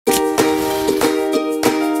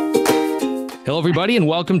Hello, everybody, and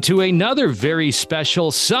welcome to another very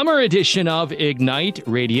special summer edition of Ignite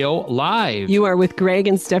Radio Live. You are with Greg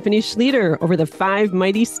and Stephanie Schlueter over the 5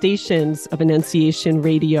 mighty stations of Annunciation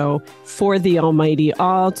Radio for the Almighty,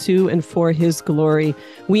 all to and for His glory.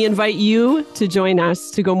 We invite you to join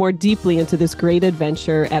us to go more deeply into this great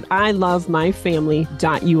adventure at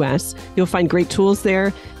ilovemyfamily.us. You'll find great tools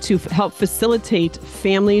there to help facilitate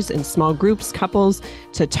families and small groups, couples,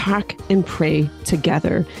 to talk and pray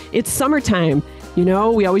together. It's summertime. You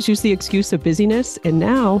know, we always use the excuse of busyness, and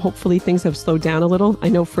now hopefully things have slowed down a little. I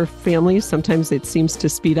know for families, sometimes it seems to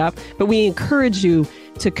speed up, but we encourage you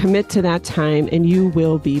to commit to that time and you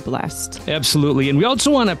will be blessed. Absolutely. And we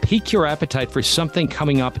also want to pique your appetite for something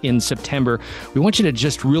coming up in September. We want you to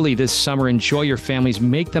just really this summer enjoy your families,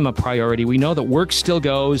 make them a priority. We know that work still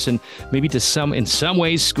goes, and maybe in some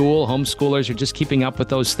ways school, homeschoolers are just keeping up with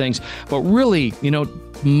those things. But really,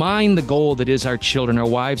 mind the goal that is our children, our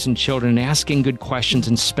wives and children, and asking good questions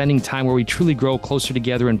and spending time where we truly grow closer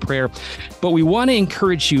together in prayer. But we want to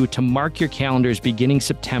encourage you to mark your calendars beginning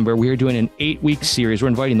September. We are doing an 8-week series. We're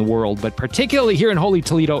inviting the world, but particularly here in Holy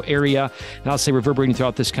Toledo area, and I'll say reverberating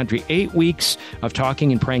throughout this country, 8 weeks of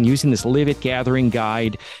talking and praying using this Live It Gathering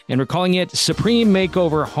guide. And we're calling it Supreme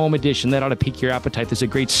Makeover Home Edition. That ought to pique your appetite. There's a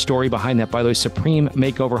great story behind that, by the way. Supreme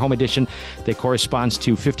Makeover Home Edition that corresponds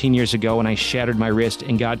to 15 years ago when I shattered my wrist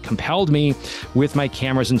and God compelled me with my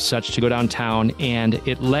cameras and such to go downtown, and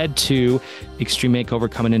it led to Extreme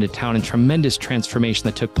Makeover coming into town and tremendous transformation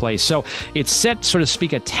that took place. So it's set, so to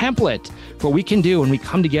speak, a template for what we can do when we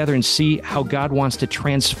come together and see how God wants to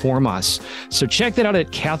transform us. So check that out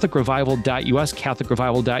at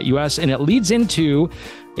catholicrevival.us, and it leads into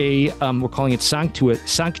we're calling it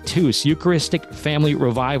Sanctus, Eucharistic Family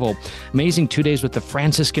Revival. Amazing 2 days with the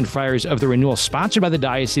Franciscan Friars of the Renewal, sponsored by the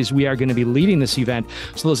diocese. We are going to be leading this event.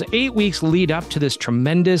 So those 8 weeks lead up to this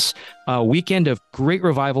tremendous weekend of great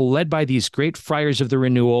revival led by these great Friars of the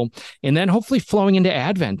Renewal, and then hopefully flowing into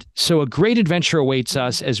Advent. So a great adventure awaits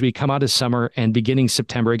us as we come out of summer and beginning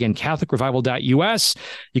September. Again, catholicrevival.us.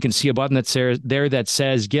 You can see a button that's there that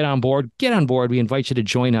says, get on board. Get on board. We invite you to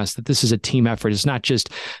join us, that this is a team effort. It's not just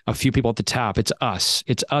a few people at the top. It's us.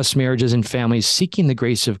 It's us, marriages and families, seeking the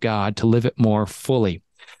grace of God to live it more fully.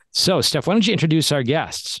 So, Steph, why don't you introduce our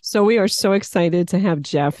guests? So we are so excited to have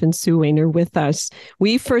Jeff and Sue Wehner with us.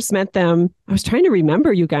 We first met them, I was trying to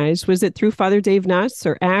remember, you guys, was it through Father Dave Nuss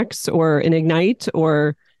or Acts or an Ignite,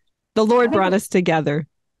 or the Lord brought us together?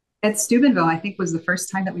 At Steubenville, I think, was the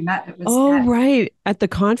first time that we met. It was right, at the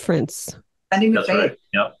conference. Spending the Faith. Right.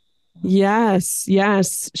 Yep. Yes.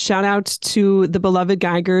 Shout out to the beloved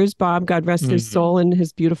Geigers, Bob, God rest his soul, and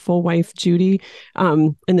his beautiful wife, Judy,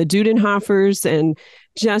 and the Dudenhoffers. And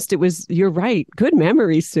you're right. Good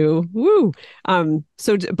memory, Sue. Woo.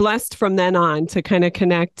 So blessed from then on to kind of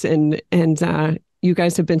connect, and you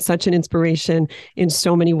guys have been such an inspiration in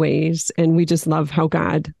so many ways. And we just love how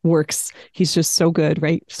God works. He's just so good,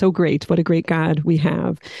 right? So great. What a great God we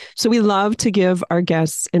have. So we love to give our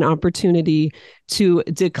guests an opportunity to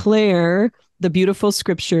declare the beautiful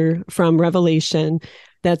scripture from Revelation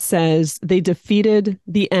that says they defeated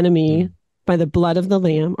the enemy by the blood of the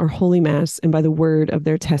Lamb, or Holy Mass, and by the word of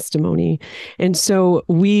their testimony. And so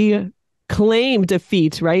we claim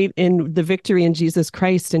defeat, right, in the victory in Jesus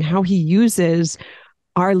Christ, and how he uses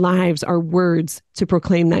our lives, our words, to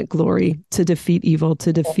proclaim that glory, to defeat evil,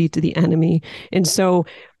 to defeat the enemy. And so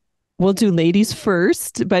we'll do ladies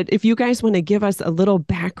first, but if you guys want to give us a little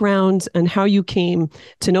background on how you came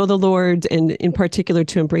to know the Lord, and in particular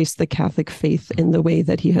to embrace the Catholic faith in the way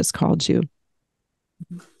that he has called you.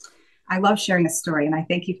 I love sharing a story, and I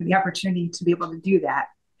thank you for the opportunity to be able to do that.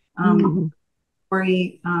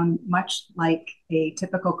 Story, much like a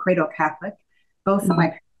typical cradle Catholic, both of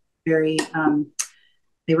my parents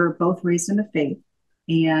they were both raised in the faith,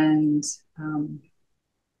 and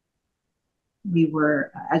we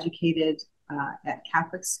were educated at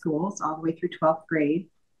Catholic schools all the way through 12th grade.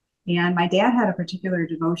 And my dad had a particular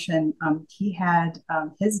devotion. He had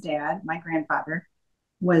his dad, my grandfather,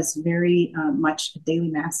 was very much a daily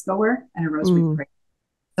mass goer and a rosary prayer.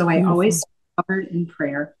 So I always covered in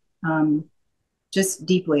prayer. Just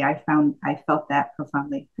deeply, I felt that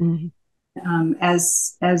profoundly.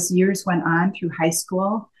 As years went on through high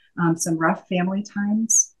school, some rough family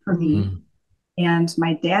times for me. And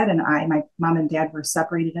my dad and my mom and dad were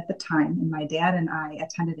separated at the time, and my dad and I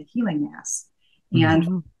attended a healing mass.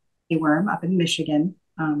 And a worm up in Michigan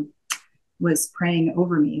was praying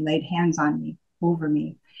over me, laid hands on me, over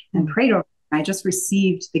me, and prayed over me. I just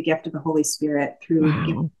received the gift of the Holy Spirit through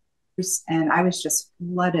the gift, and I was just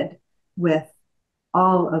flooded with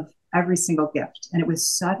all of every single gift. And it was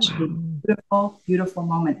such a beautiful, beautiful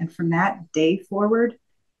moment. And from that day forward,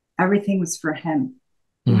 everything was for him.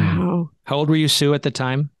 Wow. How old were you, Sue, at the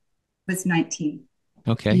time? I was 19.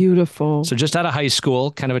 Okay. Beautiful. So just out of high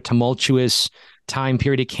school, kind of a tumultuous time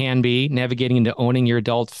period it can be, navigating into owning your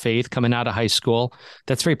adult faith coming out of high school.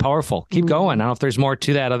 That's very powerful. Keep going. I don't know if there's more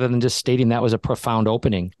to that other than just stating that was a profound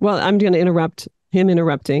opening. Well, I'm going to interrupt him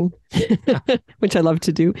interrupting, which I love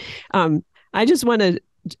to do. I just want to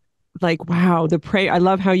wow, the prayer. I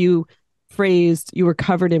love how you phrased you were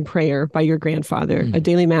covered in prayer by your grandfather, a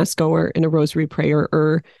daily mass goer and a rosary prayer.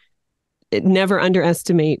 Never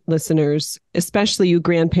underestimate, listeners, especially you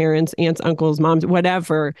grandparents, aunts, uncles, moms,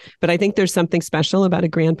 whatever. But I think there's something special about a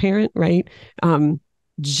grandparent, right?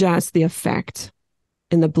 Just the effect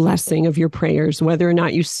and the blessing of your prayers, whether or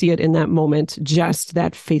not you see it in that moment, just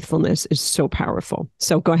that faithfulness is so powerful.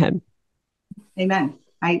 So go ahead. Amen.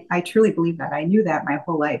 I truly believe that. I knew that my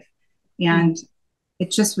whole life. And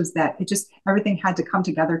it just was that. Everything had to come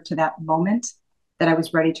together to that moment that I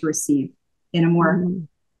was ready to receive in a more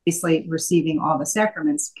obviously receiving all the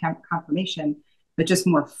sacraments, confirmation, but just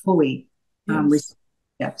more fully receive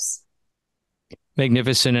gifts.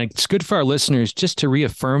 Magnificent. And it's good for our listeners just to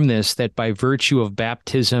reaffirm this, that by virtue of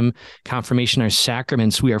baptism, confirmation, our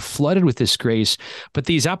sacraments, we are flooded with this grace. But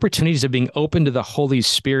these opportunities of being open to the Holy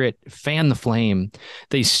Spirit fan the flame.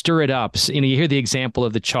 They stir it up. So, you hear the example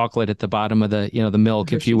of the chocolate at the bottom of the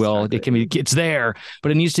milk, if you will. It's there,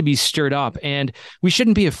 but it needs to be stirred up. And we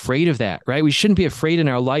shouldn't be afraid of that, right? We shouldn't be afraid in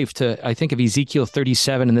our life I think of Ezekiel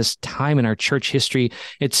 37 and this time in our church history.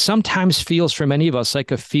 It sometimes feels for many of us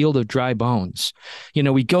like a field of dry bones.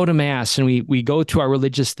 We go to mass and we go to our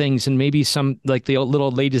religious things, and maybe some, like the little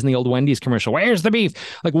old ladies in the old Wendy's commercial, where's the beef?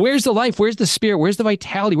 Like, where's the life? Where's the spirit? Where's the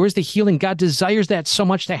vitality? Where's the healing? God desires that so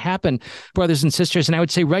much to happen, brothers and sisters. And I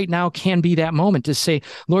would say right now can be that moment to say,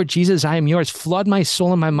 Lord Jesus, I am yours. Flood my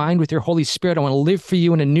soul and my mind with your Holy Spirit. I want to live for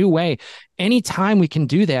you in a new way. Anytime we can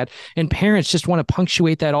do that. And parents just want to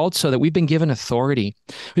punctuate that also, that we've been given authority.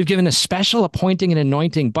 We've given a special appointing and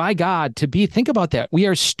anointing by God to be, think about that. We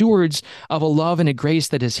are stewards of a love and a grace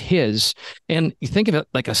that is his. And you think of it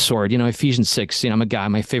like a sword, Ephesians 6, I'm a guy,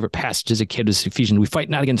 my favorite passage as a kid was Ephesians. We fight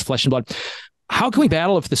not against flesh and blood. How can we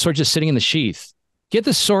battle if the sword's just sitting in the sheath? Get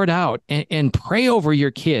the sword out and pray over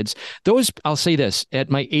your kids. I'll say this, at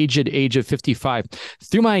my aged age of 55,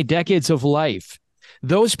 through my decades of life,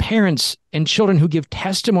 those parents and children who give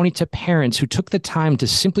testimony to parents who took the time to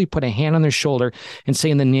simply put a hand on their shoulder and say,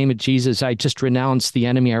 in the name of Jesus, I just renounce the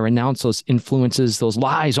enemy. I renounce those influences, those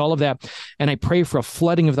lies, all of that. And I pray for a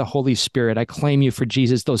flooding of the Holy Spirit. I claim you for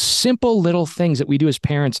Jesus. Those simple little things that we do as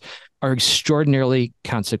parents are extraordinarily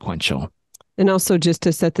consequential. And also just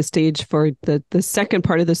to set the stage for the second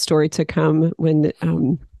part of the story to come, when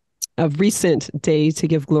a recent day to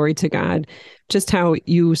give glory to God, just how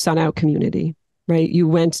you sought out community. Right. You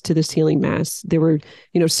went to this healing mass. There were,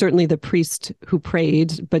 certainly the priest who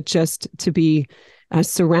prayed, but just to be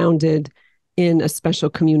surrounded in a special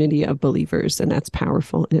community of believers. And that's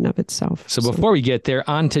powerful in and of itself. So before we get there,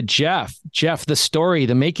 on to Jeff, the story,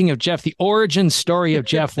 the making of Jeff, the origin story of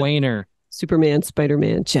Jeff Wehner. Superman,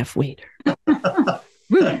 Spider-Man, Jeff Wehner.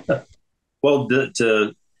 Well,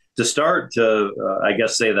 to start, I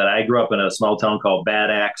guess say that I grew up in a small town called Bad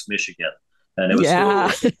Axe, Michigan. And it was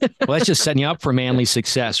Well, that's just setting you up for manly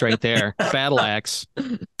success right there. Battle axe.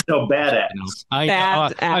 No, bad axe.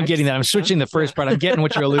 I'm getting that. I'm switching the first part. I'm getting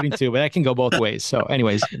what you're alluding to, but that can go both ways. So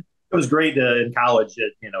anyways. It was great in college to,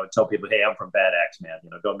 tell people, hey, I'm from Bad Axe, man.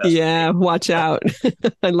 Don't mess with me. Yeah, watch out.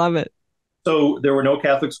 I love it. So there were no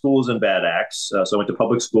Catholic schools in Bad Axe. So I went to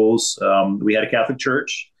public schools. We had a Catholic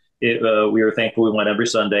church. We were thankful we went every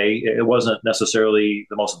Sunday. It wasn't necessarily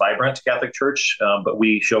the most vibrant Catholic church, but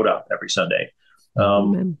we showed up every Sunday.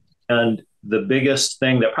 And the biggest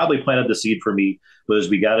thing that probably planted the seed for me was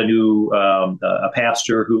we got a new a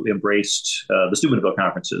pastor who embraced the Steubenville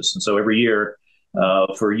conferences. And so every year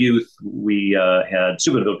for youth, we had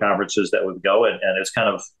Steubenville conferences that would go. And it's kind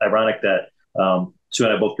of ironic that Sue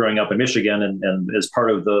and I both growing up in Michigan, and as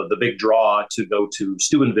part of the big draw to go to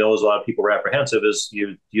Steubenville, as a lot of people were apprehensive, is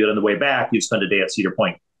you on the way back, you spend a day at Cedar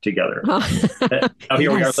Point together. Now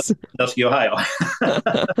here we are in Sandusky, Ohio.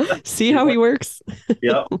 See how he works?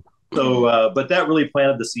 Yeah. So, but that really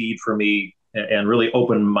planted the seed for me and really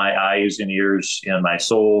opened my eyes and ears and my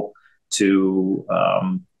soul to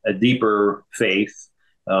a deeper faith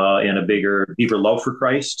and a deeper love for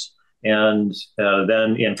Christ. And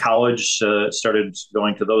then in college, started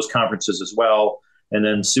going to those conferences as well. And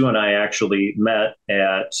then Sue and I actually met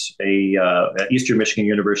at at Eastern Michigan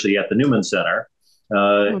University at the Newman Center.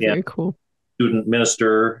 Very cool. Student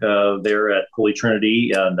minister there at Holy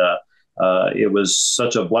Trinity. And it was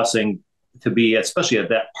such a blessing to be, especially at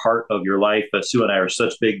that part of your life. But Sue and I are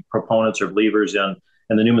such big proponents or believers in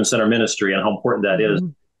the Newman Center ministry and how important that is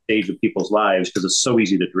stage of people's lives, because it's so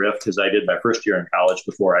easy to drift, because I did my first year in college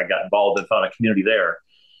before I got involved and found a community there.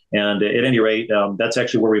 And at any rate, that's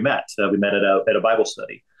actually where we met. We met at a Bible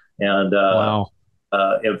study. And wow.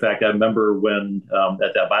 In fact, I remember when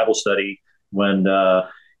at that Bible study, when I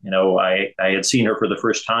had seen her for the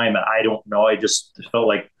first time. I don't know, I just felt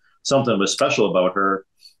like something was special about her.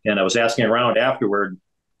 And I was asking around afterward,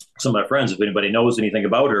 some of my friends, if anybody knows anything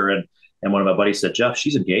about her. And one of my buddies said, Jeff,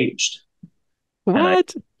 she's engaged.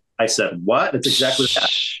 What? I said, what? It's exactly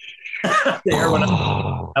that.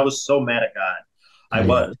 I was so mad at God.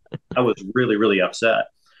 I was really, really upset,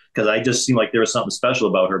 because I just seemed like there was something special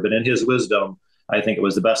about her. But in his wisdom, I think it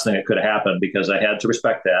was the best thing that could have happened, because I had to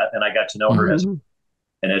respect that. And I got to know her as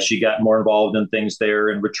she got more involved in things there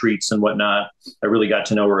and retreats and whatnot, I really got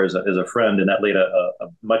to know her as a friend, and that laid a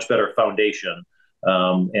much better foundation.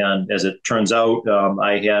 And as it turns out,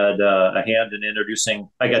 I had a hand in introducing,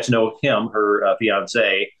 I got to know him, her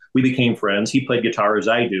fiance. We became friends. He played guitar as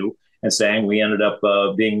I do and sang. We ended up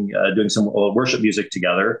doing some worship music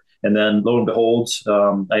together. And then lo and behold,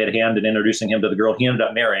 I had a hand in introducing him to the girl he ended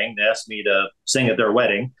up marrying. They asked me to sing at their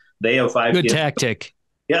wedding. They have 5 kids. Good tactic.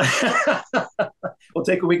 Yeah. We'll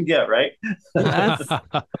take what we can get, right? Yes.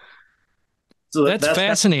 So that's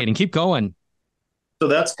fascinating. Keep going. So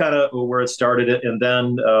that's kind of where it started. And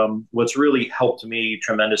then what's really helped me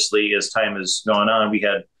tremendously as time has gone on, we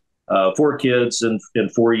had 4 kids in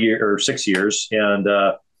 6 years. And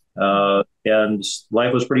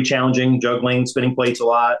life was pretty challenging, juggling, spinning plates a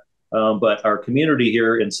lot. But our community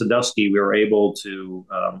here in Sandusky, we were able to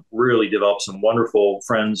really develop some wonderful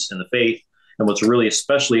friends in the faith. And what's really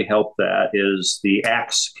especially helped that is the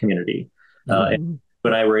ACTS community. And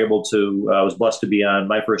I were able to, I was blessed to be on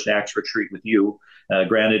my first ACTS retreat with you.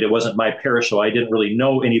 Granted, it wasn't my parish, so I didn't really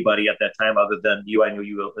know anybody at that time other than you. I knew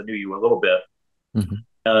you a little bit.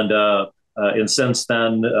 And since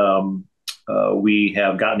then, we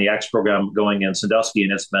have gotten the ACTS program going in Sandusky,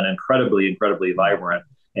 and it's been incredibly, incredibly vibrant.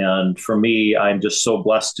 And for me, I'm just so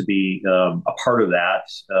blessed to be a part of that.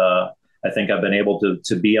 I think I've been able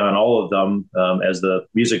to be on all of them as the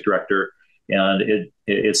music director, and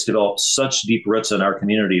it's developed such deep roots in our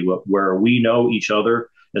community where we know each other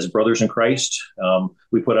as brothers in Christ.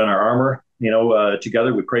 We put on our armor,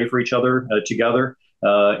 together. We pray for each other together,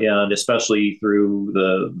 and especially through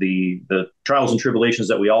the trials and tribulations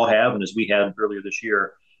that we all have, and as we had earlier this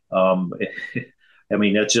year. I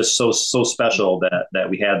mean, it's just so special that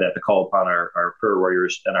we had that to call upon our prayer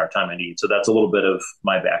warriors in our time of need. So that's a little bit of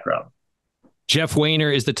my background. Jeff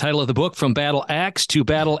Wehner is the title of the book, From Battle Axe to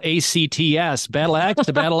Battle ACTS. Battle Axe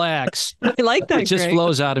to Battle Axe. I like that. It just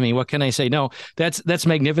flows out of me. What can I say? No, that's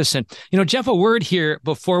magnificent. Jeff, a word here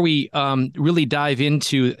before we really dive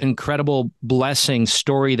into incredible blessing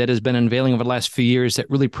story that has been unveiling over the last few years that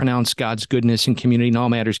really pronounce God's goodness in community in all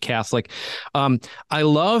matters Catholic. I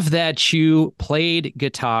love that you played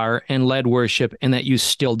guitar and led worship, and that you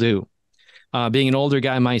still do. Being an older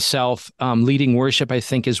guy myself, leading worship, I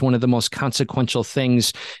think, is one of the most consequential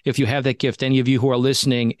things. If you have that gift, any of you who are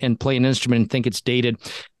listening and play an instrument and think it's dated,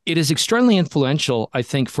 it is extremely influential, I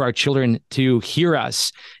think, for our children to hear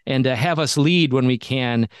us and to have us lead when we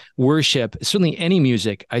can worship, certainly any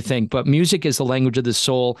music, I think. But music is the language of the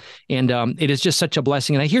soul, and it is just such a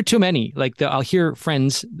blessing. And I hear too many, I'll hear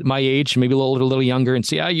friends my age, maybe a little younger, and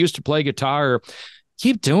say, I used to play guitar, or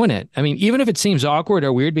keep doing it. I mean, even if it seems awkward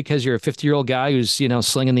or weird because you're a 50-year-old guy who's,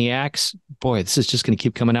 slinging the axe, boy, this is just going to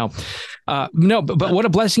keep coming out. No, but what a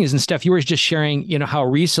blessing is. And Steph, you were just sharing, how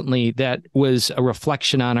recently that was a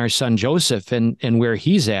reflection on our son, Joseph, and where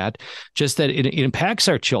he's at, just that it impacts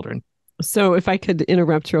our children. So if I could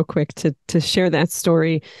interrupt real quick to share that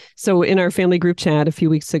story. So in our family group chat a few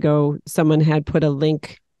weeks ago, someone had put a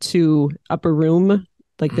link to Upper Room,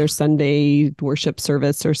 like their Sunday worship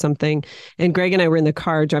service or something. And Greg and I were in the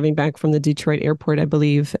car driving back from the Detroit airport, I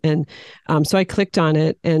believe. And so I clicked on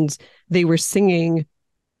it, and they were singing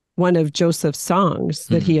one of Joseph's songs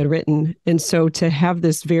that he had written. And so to have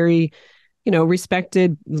this very,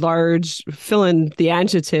 respected, large, fill in the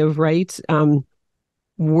adjective, right?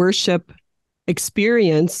 Worship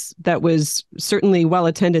experience that was certainly well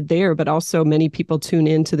attended there, but also many people tune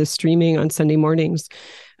in to the streaming on Sunday mornings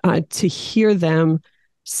to hear them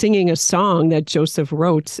singing a song that Joseph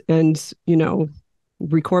wrote and,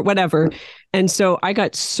 record whatever. And so I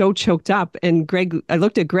got so choked up, and I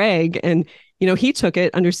looked at Greg, and, he took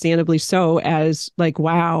it, understandably so, as like,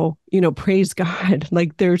 wow, praise God.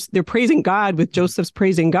 Like they're praising God with Joseph's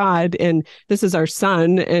praising God. And this is our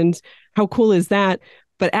son. And how cool is that?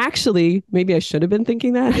 But actually, maybe I should have been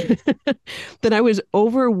thinking that, that I was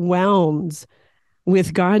overwhelmed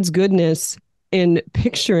with God's goodness and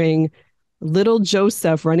picturing little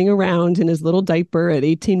Joseph running around in his little diaper at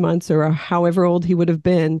 18 months or however old he would have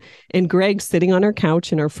been, and Greg sitting on our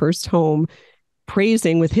couch in our first home,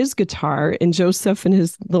 praising with his guitar, and Joseph and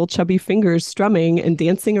his little chubby fingers strumming and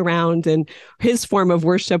dancing around, and his form of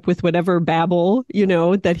worship with whatever babble,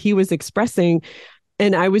 that he was expressing.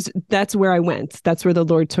 And that's where I went. That's where the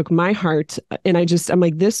Lord took my heart. And I'm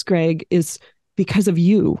like, this, Greg, is because of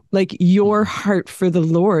you, like your heart for the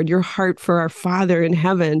Lord, your heart for our Father in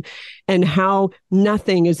heaven, and how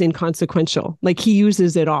nothing is inconsequential. Like he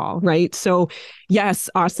uses it all, right? So yes,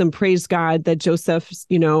 awesome. Praise God that Joseph,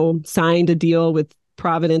 signed a deal with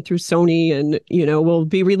Provident through Sony, and, will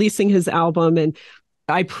be releasing his album. And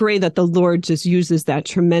I pray that the Lord just uses that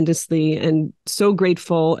tremendously, and so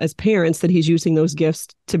grateful as parents that he's using those gifts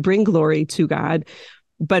to bring glory to God.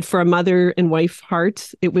 But for a mother and wife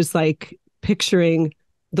heart, it was like picturing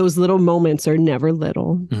those little moments are never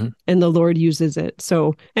little, and the Lord uses it.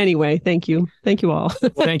 So anyway, thank you. Thank you all.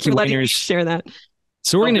 Well, thank you, for letting me Wehners. share that.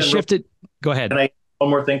 So we're going to shift it. Go ahead. Can I add one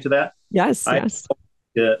more thing to that? Yes. For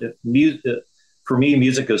me,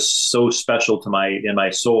 music is so special in my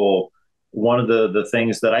soul. One of the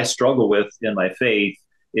things that I struggle with in my faith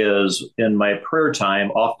is in my prayer time,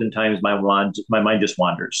 oftentimes my mind just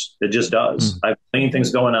wanders. It just does. I have many things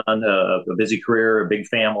going on, a busy career, a big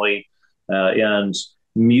family, and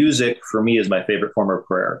music for me is my favorite form of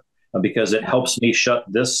prayer because it helps me shut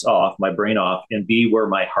my brain off, and be where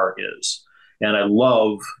my heart is. And I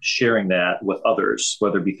love sharing that with others,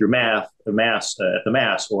 whether it be through at the mass,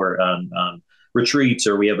 or on retreats,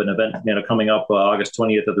 or we have an event coming up August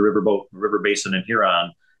 20th at the River Basin in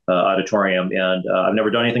Huron auditorium. And I've never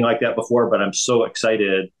done anything like that before, but I'm so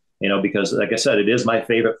excited, because like I said, it is my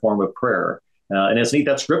favorite form of prayer. And it's neat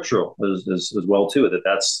that scriptural as well too,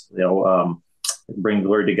 that's, bring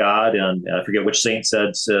glory to God. And I forget which saint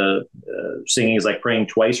said singing is like praying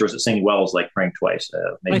twice, or is it singing well is like praying twice?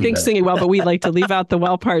 I think singing well, but we like to leave out the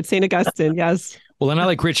well part. St. Augustine, yes. Well, and I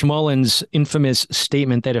like Rich Mullen's infamous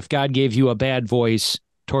statement that if God gave you a bad voice,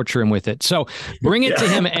 torture him with it. So bring it to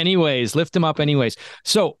him anyways, lift him up anyways.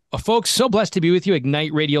 So folks, so blessed to be with you.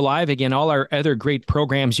 Ignite Radio Live. Again, all our other great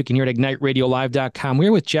programs you can hear at igniteradiolive.com.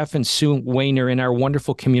 We're with Jeff and Sue Wehner in our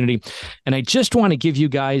wonderful community. And I just want to give you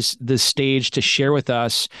guys the stage to share with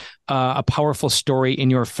us a powerful story in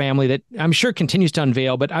your family that I'm sure continues to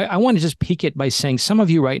unveil. But I want to just peek it by saying some of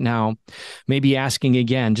you right now may be asking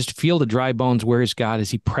again, just feel the dry bones. Where is God?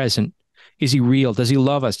 Is he present? Is he real? Does he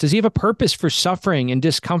love us? Does he have a purpose for suffering and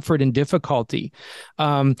discomfort and difficulty?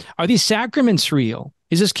 Are these sacraments real?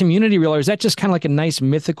 Is this community real? Or is that just kind of like a nice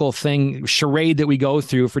mythical thing, charade that we go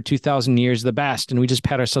through for 2,000 years, the best, and we just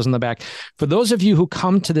pat ourselves on the back? For those of you who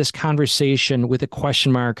come to this conversation with a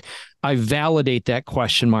question mark, I validate that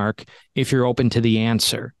question mark if you're open to the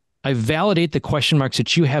answer. I validate the question marks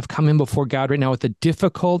that you have come in before God right now with the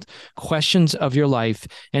difficult questions of your life,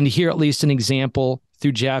 and hear at least an example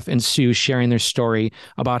through Jeff and Sue sharing their story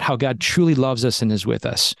about how God truly loves us and is with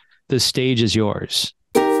us. The stage is yours.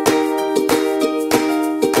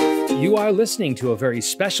 You are listening to a very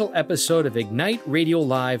special episode of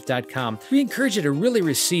IgniteRadioLive.com. We encourage you to really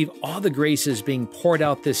receive all the graces being poured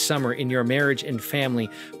out this summer in your marriage and family,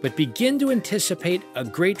 but begin to anticipate a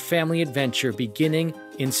great family adventure beginning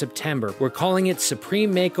in September. We're calling it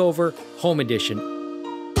Supreme Makeover Home Edition.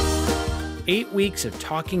 8 weeks of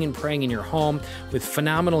talking and praying in your home with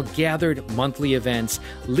phenomenal gathered monthly events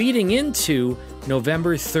leading into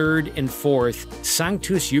November 3rd and 4th,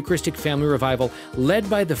 Sanctus Eucharistic Family Revival, led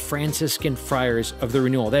by the Franciscan Friars of the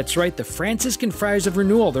Renewal. That's right, the Franciscan Friars of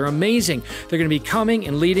Renewal. They're amazing. They're going to be coming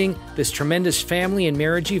and leading this tremendous family and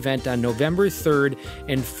marriage event on November 3rd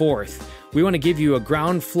and 4th. We want to give you a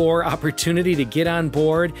ground floor opportunity to get on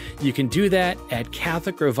board. You can do that at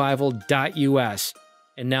catholicrevival.us.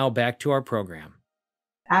 And now back to our program.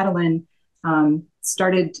 Adeline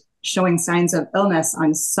started showing signs of illness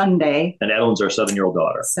on Sunday. And Adeline's our 7-year-old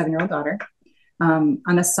daughter. On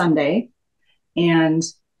a Sunday. And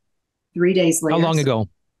 3 days later. How long ago?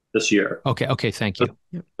 This year. Okay, thank you.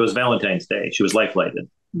 It was Valentine's Day. She was life-lighted.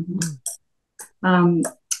 Mm-hmm.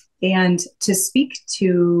 And to speak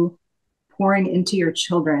to pouring into your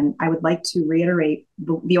children, I would like to reiterate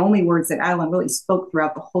the only words that Adeline really spoke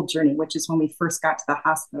throughout the whole journey, which is when we first got to the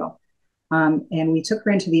hospital. And we took her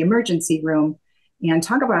into the emergency room and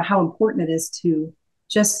talk about how important it is to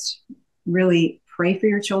just really pray for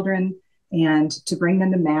your children and to bring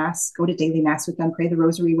them to Mass, go to daily Mass with them, pray the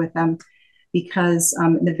rosary with them. Because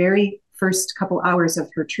in the very first couple hours of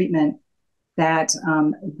her treatment, that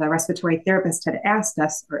the respiratory therapist had asked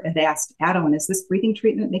us, or had asked Adeline, is this breathing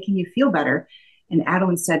treatment making you feel better? And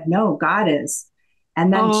Adeline said, no, God is.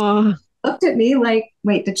 And then she looked at me like,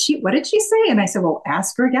 wait, what did she say? And I said, well,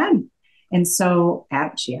 ask her again. And so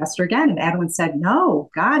she asked her again, and Adeline said, no,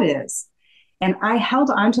 God is. And I held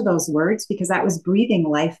on to those words because that was breathing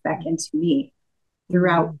life back into me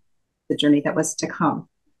throughout the journey that was to come.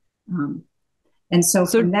 And so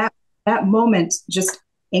from that moment just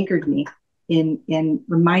anchored me in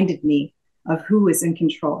reminded me of who was in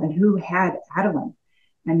control and who had Adeline.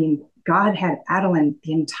 I mean, God had Adeline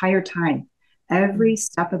the entire time, every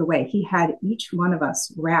step of the way. He had each one of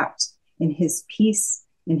us wrapped in his peace,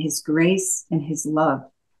 in his grace, and his love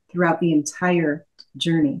throughout the entire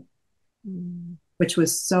journey, which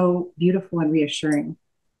was so beautiful and reassuring.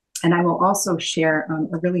 And I will also share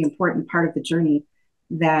a really important part of the journey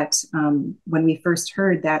that when we first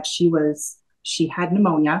heard that she had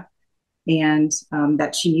pneumonia and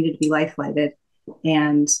that she needed to be life flighted.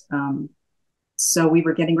 And so we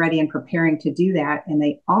were getting ready and preparing to do that. And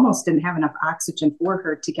they almost didn't have enough oxygen for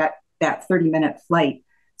her to get that 30-minute flight.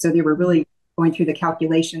 So they were really going through the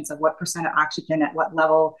calculations of what percent of oxygen at what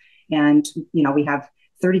level. And, we have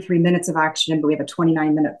 33 minutes of oxygen, but we have a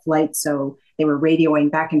 29-minute flight. So they were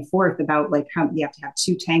radioing back and forth about like how you have to have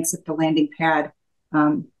 2 tanks at the landing pad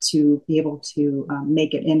to be able to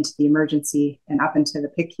make it into the emergency and up into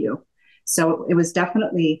the PICU. So it was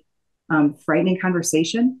definitely frightening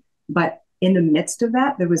conversation, but in the midst of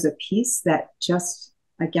that, there was a peace that just,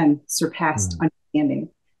 again, surpassed understanding,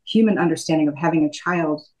 human understanding of having a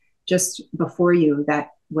child just before you that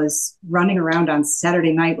was running around on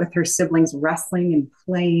Saturday night with her siblings, wrestling and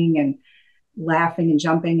playing and laughing and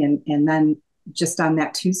jumping. And then just on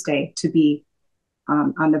that Tuesday to be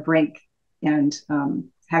on the brink and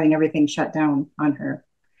having everything shut down on her.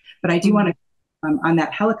 But I do want to, on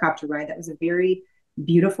that helicopter ride, that was a very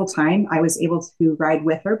beautiful time. I was able to ride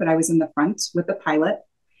with her, but I was in the front with the pilot.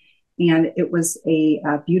 And it was a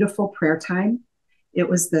beautiful prayer time. It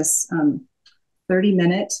was this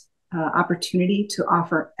 30-minute opportunity to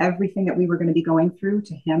offer everything that we were going to be going through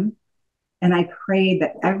to him. And I prayed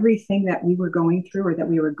that everything that we were going through or that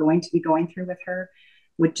we were going to be going through with her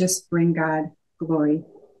would just bring God glory.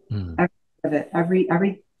 Every of it,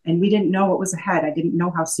 every, and we didn't know what was ahead. I didn't know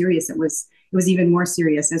how serious it was. It was even more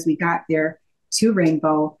serious as we got there to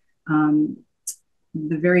Rainbow. The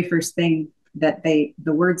very first thing that the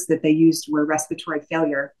words that they used were respiratory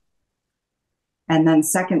failure. And then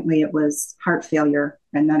secondly, it was heart failure.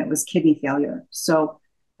 And then it was kidney failure. So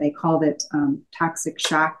they called it toxic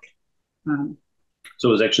shock. So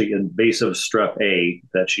it was actually invasive strep A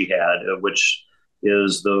that she had, which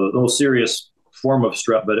is the most serious form of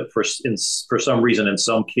strep, but for some reason in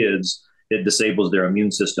some kids, it disables their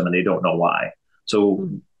immune system and they don't know why. So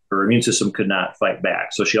her immune system could not fight back.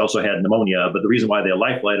 So she also had pneumonia, but the reason why they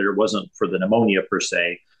life flighted her wasn't for the pneumonia per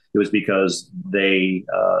se. It was because they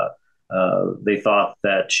thought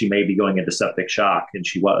that she may be going into septic shock, and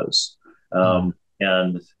she was.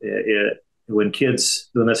 And when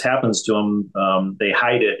this happens to them, they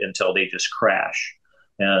hide it until they just crash.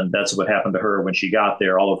 And that's what happened to her when she got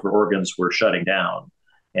there. All of her organs were shutting down.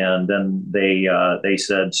 And then they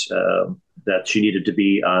said that she needed to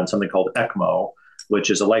be on something called ECMO,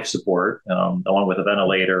 which is a life support, along with a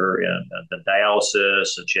ventilator and dialysis.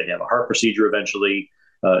 And she had to have a heart procedure eventually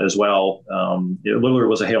as well. It literally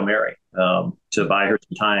was a Hail Mary to buy her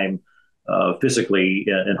some time physically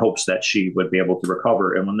in hopes that she would be able to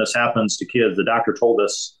recover. And when this happens to kids, the doctor told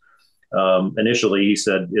us, initially, he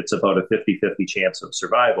said it's about a 50-50 chance of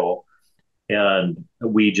survival. And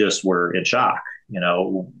we just were in shock.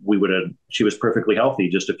 She was perfectly healthy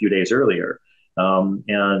just a few days earlier.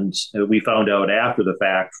 And we found out after the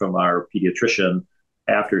fact from our pediatrician,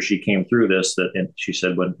 after she came through this, and she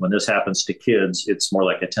said, when this happens to kids, it's more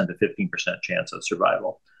like a 10 to 15% chance of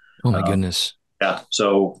survival. Oh my goodness. Yeah.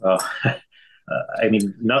 So, I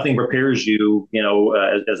mean, nothing prepares you,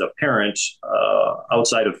 as a parent,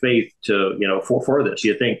 outside of faith to, for this.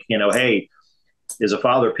 You think, hey, as a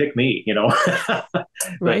father, pick me,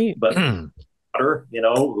 Right. But her,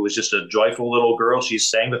 who was just a joyful little girl. She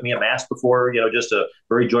sang with me at mass before, just a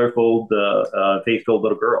very joyful, faith-filled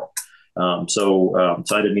little girl. So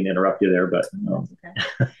I didn't mean to interrupt you there, but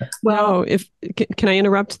okay. Well, can I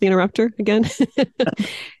interrupt the interrupter again?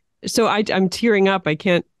 So I'm tearing up. I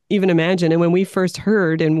can't even imagine. And when we first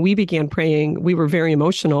heard and we began praying, we were very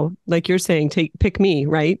emotional. Like you're saying, pick me,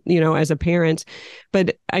 right? As a parent.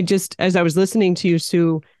 But as I was listening to you,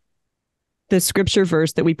 Sue, the scripture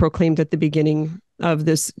verse that we proclaimed at the beginning of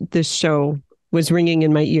this show was ringing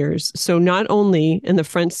in my ears. So not only in the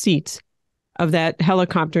front seat of that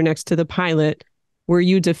helicopter next to the pilot, were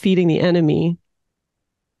you defeating the enemy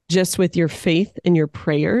just with your faith and your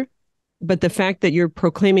prayer? But the fact that you're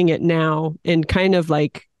proclaiming it now and kind of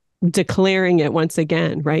like declaring it once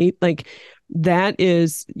again, right? Like that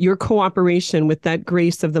is your cooperation with that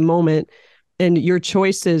grace of the moment and your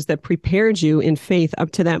choices that prepared you in faith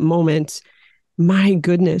up to that moment. My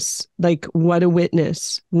goodness, like what a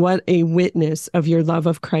witness of your love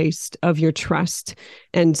of Christ, of your trust.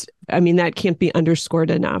 And I mean, that can't be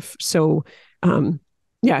underscored enough. So,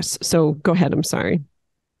 yes. So go ahead. I'm sorry.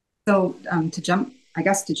 So to jump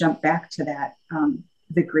back to that,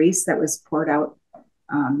 the grace that was poured out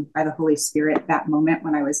by the Holy Spirit that moment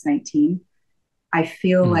when I was 19, I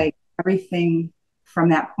feel like everything from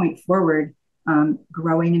that point forward,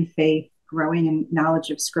 growing in faith, growing in knowledge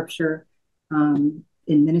of Scripture, in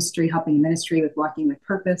ministry, helping in ministry with walking with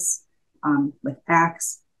purpose, with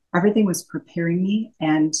Acts, everything was preparing me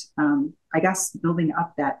and I guess building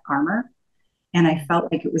up that armor. And I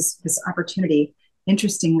felt like it was this opportunity.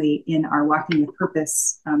 Interestingly, in our Walking with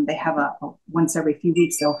Purpose, they have a once every few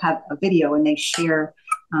weeks, they'll have a video and they share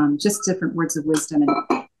just different words of wisdom.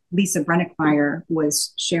 And Lisa Brennickmeyer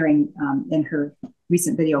was sharing in her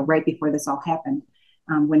recent video right before this all happened,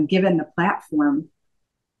 when given the platform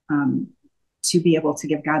to be able to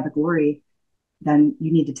give God the glory, then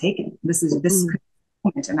you need to take it. This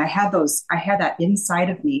moment. And I had that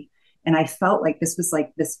inside of me. And I felt like this was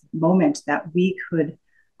like this moment that we could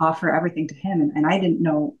offer everything to him. And I didn't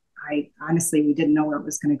know, we didn't know where it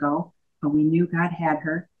was going to go, but we knew God had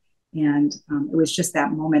her. And it was just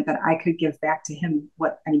that moment that I could give back to him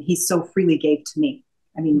he so freely gave to me.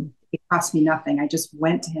 I mean, it cost me nothing. I just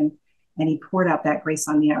went to him and he poured out that grace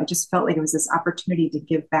on me. I just felt like it was this opportunity to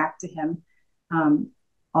give back to him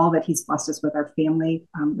all that he's blessed us with, our family,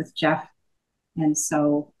 with Jeff. And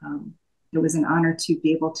so it was an honor to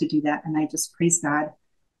be able to do that. And I just praise God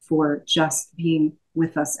for just being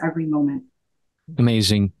with us every moment.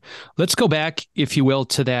 Amazing. Let's go back, if you will,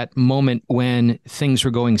 to that moment when things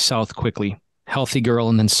were going south quickly. Healthy girl,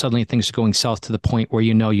 and then suddenly things are going south to the point where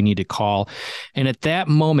you know you need to call. And at that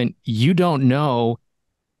moment, you don't know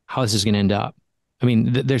how this is going to end up. I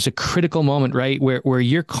mean, there's a critical moment, right, where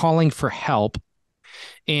you're calling for help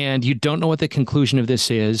and you don't know what the conclusion of this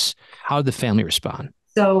is. How did the family respond?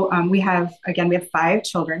 So we have 5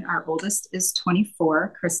 children. Our oldest is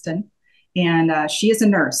 24, Kristen, and she is a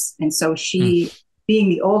nurse. And so she, being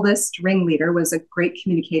the oldest ringleader, was a great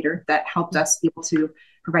communicator that helped us be able to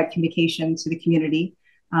provide communication to the community.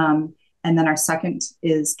 And then our second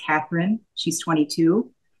is Catherine. She's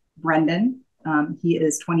 22. Brendan, he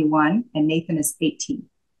is 21, and Nathan is 18.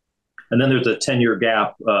 And then there's a 10-year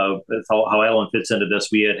gap of how Ellen fits into this.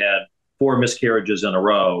 We had 4 miscarriages in a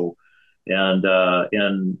row.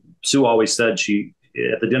 And Sue always said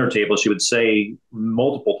at the dinner table, she would say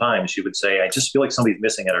multiple times, she would say, I just feel like somebody's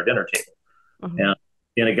missing at our dinner table. Uh-huh.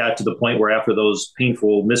 And it got to the point where after those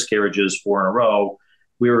painful miscarriages 4 in a row,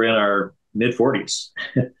 we were in our mid 40s.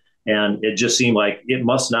 And it just seemed like it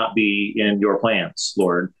must not be in your plans,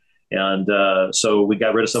 Lord. And so we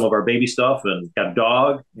got rid of some of our baby stuff and got a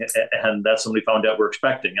dog. And that's when we found out we're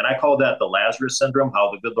expecting. And I call that the Lazarus syndrome,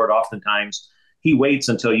 how the good Lord oftentimes, he waits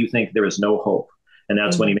until you think there is no hope. And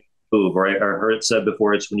that's when he makes a move. Or I heard it said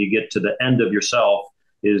before, it's when you get to the end of yourself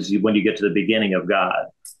is when you get to the beginning of God.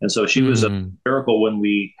 And so she was a miracle when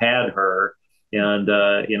we had her. And,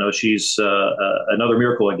 she's another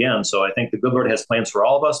miracle again. So I think the good Lord has plans for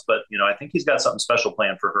all of us, but, I think he's got something special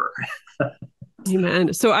planned for her.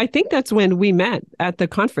 Amen. So I think that's when we met at the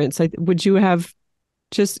conference.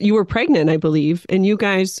 You were pregnant, I believe, and you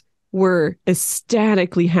guys were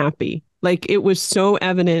ecstatically happy. Like it was so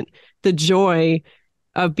evident, the joy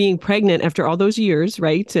of being pregnant after all those years,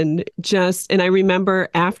 right? And I remember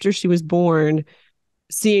after she was born,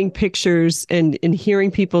 seeing pictures and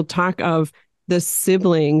hearing people talk of the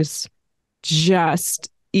siblings just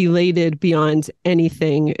elated beyond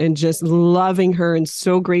anything and just loving her and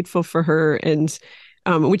so grateful for her, and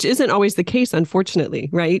which isn't always the case, unfortunately,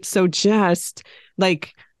 right? So just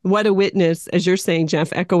like what a witness, as you're saying,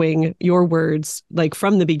 Jeff, echoing your words, like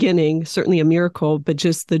from the beginning, certainly a miracle, but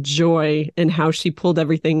just the joy and how she pulled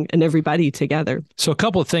everything and everybody together. So a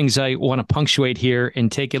couple of things I want to punctuate here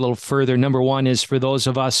and take it a little further. Number one is for those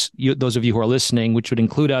of you who are listening, which would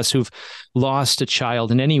include us who've lost a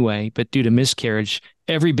child in any way, but due to miscarriage,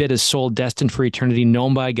 every bit is soul destined for eternity,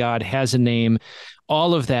 known by God, has a name,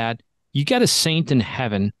 all of that. You got a saint in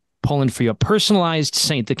heaven pulling for you, a personalized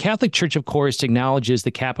saint. The Catholic Church, of course, acknowledges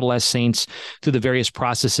the capital S saints through the various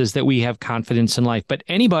processes that we have confidence in life. But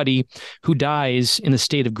anybody who dies in the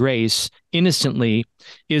state of grace innocently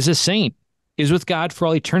is a saint. is with God for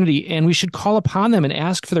all eternity, and we should call upon them and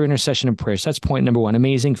ask for their intercession and prayers. That's point number one.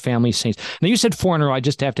 Amazing family saints. Now, you said 4 in a row. I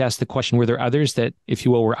just have to ask the question: were there others that, if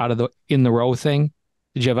you will, were out of the in the row thing?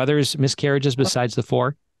 Did you have others miscarriages besides the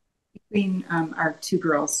 4? Between our 2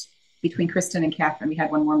 girls, between Kristen and Catherine, we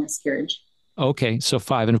had one more miscarriage. Okay, so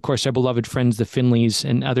 5. And of course, our beloved friends, the Finleys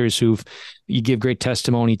and others you give great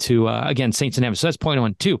testimony to, again, saints in heaven. So that's point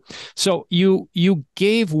 1. 2. So you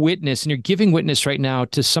gave witness, and you're giving witness right now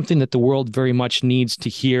to something that the world very much needs to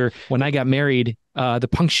hear. When I got married,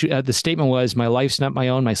 the statement was, my life's not my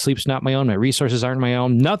own, my sleep's not my own, my resources aren't my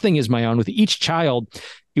own, nothing is my own. With each child,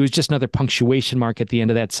 it was just another punctuation mark at the end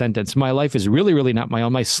of that sentence. My life is really, really not my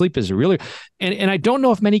own. My sleep is really, and I don't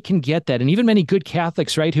know if many can get that. And even many good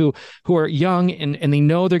Catholics, right, who are young and they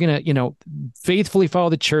know they're going to, faithfully follow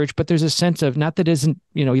the church, but there's a sense of, not that isn't,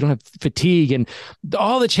 you don't have fatigue and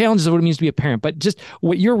all the challenges of what it means to be a parent, but just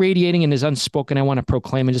what you're radiating and is unspoken. I want to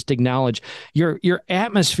proclaim and just acknowledge your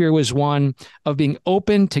atmosphere was one of being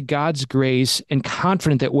open to God's grace and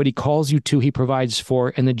confident that what he calls you to, he provides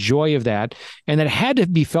for, and the joy of that. And that had to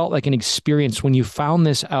be felt like an experience when you found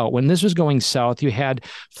this out. When this was going south, you had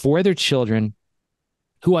 4 other children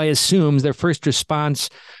who I assume their first response,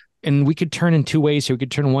 and we could turn in 2 ways here. We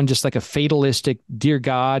could turn one just like a fatalistic, dear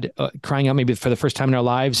God, crying out maybe for the first time in our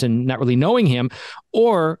lives and not really knowing him.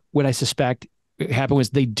 Or what I suspect happened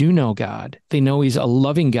was they do know God. They know he's a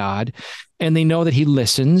loving God, and they know that he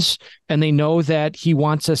listens, and they know that he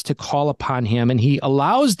wants us to call upon him, and he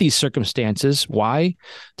allows these circumstances. Why?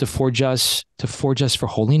 To forge us for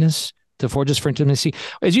holiness, to forge us for intimacy.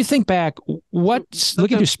 As you think back, look at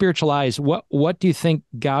your spiritual eyes, what do you think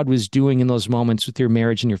God was doing in those moments with your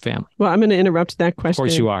marriage and your family? Well, I'm going to interrupt that question. Of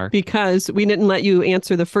course you are. Because we didn't let you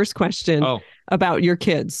answer the first question about your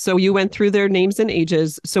kids. So you went through their names and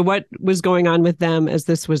ages. So what was going on with them as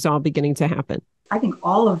this was all beginning to happen? I think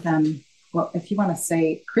all of them, well, if you want to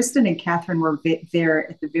say, Kristen and Catherine were there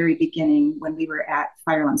at the very beginning when we were at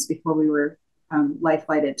Firelands, before we were life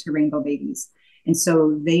flighted to Rainbow Babies. And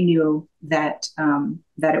so they knew that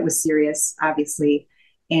it was serious, obviously.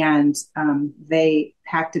 And they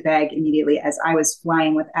packed a bag immediately. As I was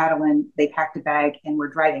flying with ADDELYN'S, they packed a bag and were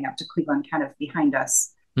driving up to Cleveland, kind of behind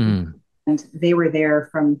us. Mm. And they were there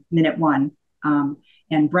from minute 1.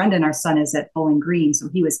 And Brendan, our son, is at Bowling Green. So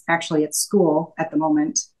he was actually at school at the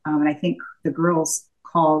moment. And I think the girls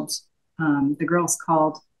called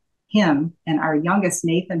him. And our youngest,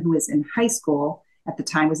 Nathan, who was in high school at the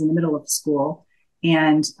time, was in the middle of school.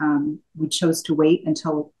 And we chose to wait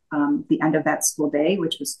until the end of that school day,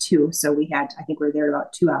 which was 2. So I think we were there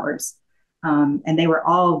about 2 hours. And they were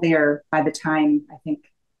all there by the time, I think,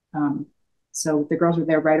 so the girls were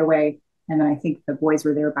there right away. And then I think the boys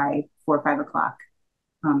were there by 4 or 5 o'clock.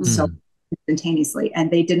 So instantaneously,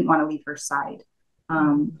 and they didn't want to leave her side.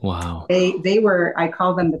 Wow. They were, I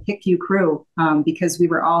call them the PICU crew, because we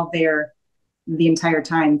were all there the entire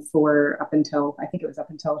time up until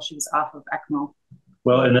she was off of ECMO.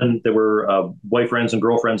 Well, and then there were boyfriends and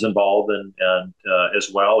girlfriends involved, and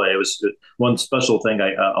as well. It was one special thing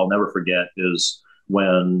I'll never forget is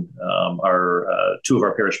when our 2 of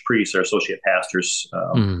our parish priests, our associate pastors,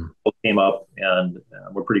 both came up, and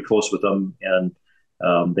we're pretty close with them, and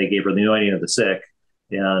they gave her the anointing of the sick.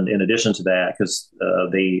 And in addition to that, because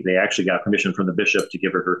they actually got permission from the bishop to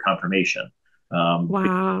give her confirmation.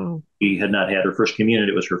 Wow. She had not had her first communion.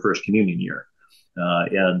 It was her first communion year.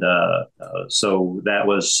 So that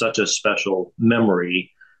was such a special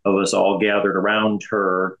memory of us all gathered around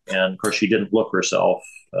her. And of course, she didn't look herself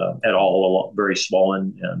at all, very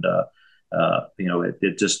swollen. And,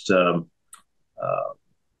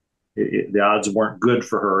 the odds weren't good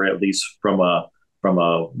for her, at least from a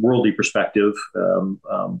worldly perspective.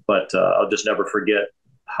 But I'll just never forget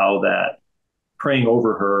how that praying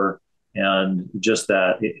over her, and just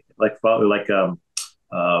that,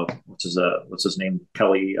 what's his name?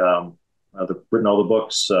 Kelly, written all the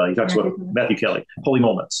books. He talks about Matthew Kelly, holy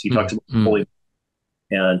moments. He talks about holy,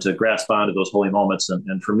 and to grasp onto those holy moments.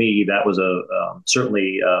 And for me, that was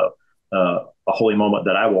certainly a holy moment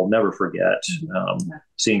that I will never forget.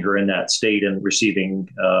 Seeing her in that state and receiving,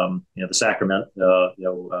 the sacrament,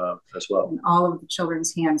 as well. In all of the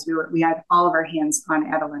children's hands, we had all of our hands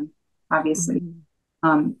on ADDELYN'S, obviously.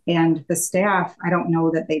 And the staff, I don't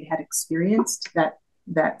know that they'd had experienced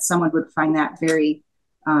that someone would find that very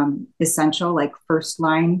essential, like first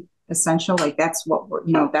line essential. Like that's what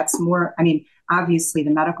that's more. I mean, obviously,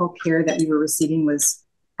 the medical care that we were receiving was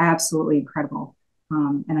absolutely incredible.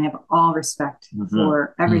 And I have all respect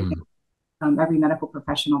for everything every medical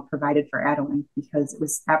professional provided for ADDELYN'S, because it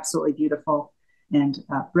was absolutely beautiful, and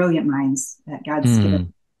brilliant minds that God's given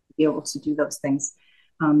to be able to do those things.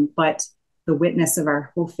 But the witness of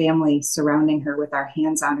our whole family surrounding her with our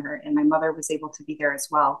hands on her. And my mother was able to be there as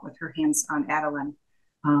well with her hands on Adeline.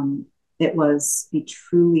 It was a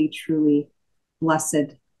truly, truly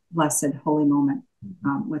blessed, holy moment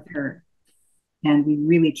with her. And we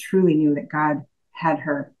really, truly knew that God had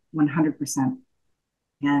her 100%.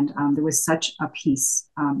 And there was such a peace,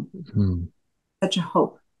 such a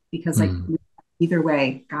hope, because like either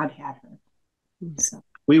way, God had her. So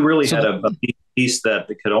we really had a peace that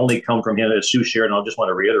could only come from him, as Sue shared. And I just want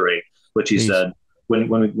to reiterate what she said.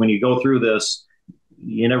 When you go through this,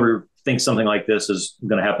 you never think something like this is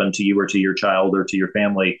going to happen to you or to your child or to your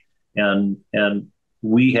family. And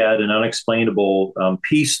we had an unexplainable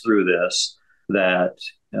peace through this that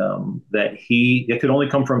it could only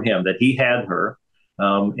come from him, that he had her,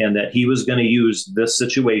 and that he was going to use this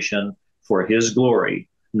situation for his glory,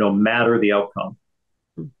 no matter the outcome.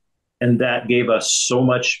 And that gave us so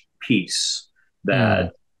much peace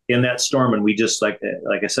that in that storm, and we just, like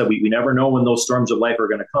I said, we never know when those storms of life are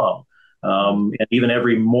going to come. And even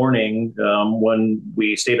every morning when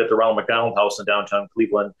we stayed at the Ronald McDonald House in downtown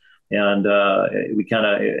Cleveland, and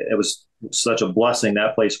it was such a blessing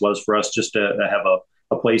that place was for us, just to have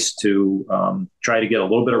a place to try to get a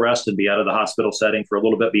little bit of rest and be out of the hospital setting for a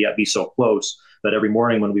little bit, be so close that every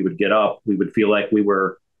morning when we would get up, we would feel like we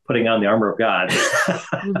were putting on the armor of God.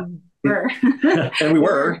 And we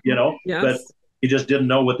were, yes. But you just didn't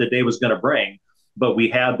know what the day was going to bring. But we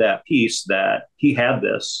had that peace that he had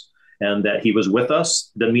this, and that he was with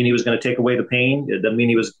us. Doesn't mean he was going to take away the pain. It doesn't mean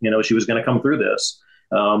he was, she was going to come through this.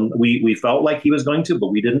 We felt like he was going to, but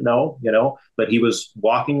we didn't know, but he was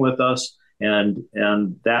walking with us, and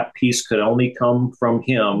that peace could only come from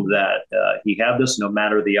him, that he had this no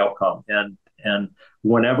matter the outcome. And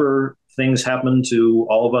whenever things happen to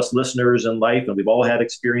all of us listeners in life, and we've all had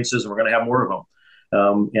experiences, and we're going to have more of them.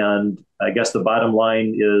 And I guess the bottom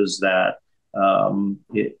line is that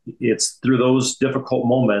it's through those difficult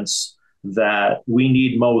moments that we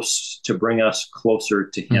need most to bring us closer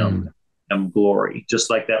to him and glory, just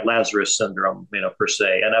like that Lazarus syndrome, per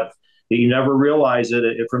se. And you never realize it.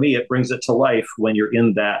 For me, it brings it to life when you're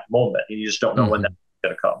in that moment, and you just don't know when that's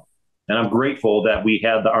going to come. And I'm grateful that we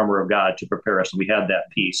had the armor of God to prepare us, and we had that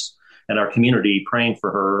peace. And our community praying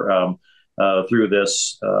for her through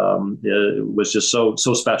this it was just so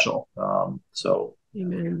special.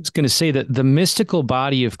 Amen. I was going to say that the mystical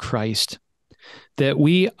body of Christ, that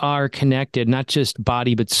we are connected, not just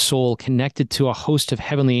body, but soul, connected to a host of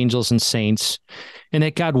heavenly angels and saints, and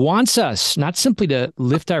that God wants us not simply to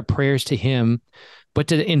lift our prayers to him, but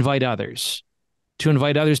to invite others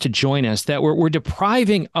to join us, that we're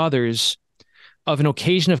depriving others of an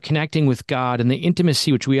occasion of connecting with God and the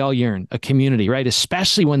intimacy which we all yearn, a community, right?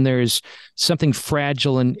 Especially when there's something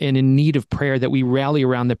fragile and in need of prayer that we rally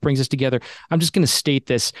around, that brings us together. I'm just going to state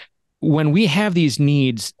this. When we have these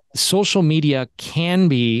needs, social media can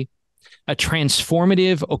be a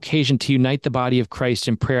transformative occasion to unite the body of Christ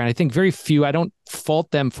in prayer. And I think very few, I don't fault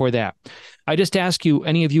them for that. I just ask you,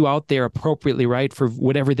 any of you out there appropriately, right, for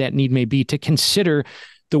whatever that need may be, to consider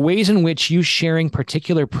the ways in which you sharing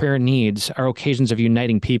particular prayer needs are occasions of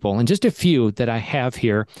uniting people. And just a few that I have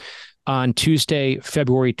here. On Tuesday,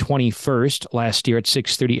 February 21st, last year at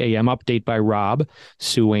 6:30 a.m., update by Rob,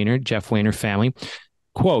 Sue Wehner, Jeff Wehner family.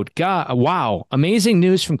 Quote, God, wow, amazing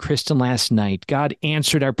news from Kristen last night. God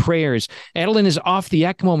answered our prayers. Adeline is off the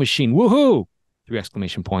ECMO machine. Woohoo! 3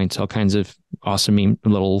 exclamation points, all kinds of awesome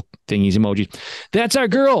little thingies, emojis. That's our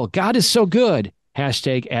girl. God is so good.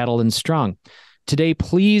 Hashtag ADDELYN'S strong. Today,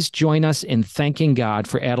 please join us in thanking God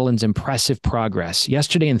for Adelyn's impressive progress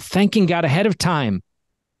yesterday, and thanking God ahead of time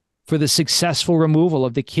for the successful removal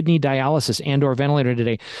of the kidney dialysis and/or ventilator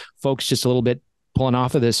today. Folks, just a little bit pulling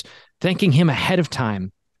off of this, thanking him ahead of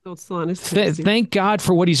time. Thank God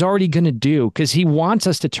for what he's already going to do, because he wants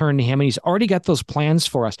us to turn to him, and he's already got those plans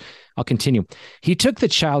for us. I'll continue. He took the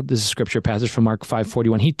child, this is a scripture passage from Mark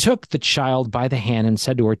 5:41. He took the child by the hand and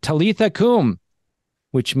said to her, Talitha cum,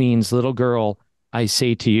 which means, little girl, I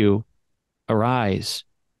say to you, arise.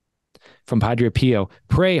 From Padre Pio,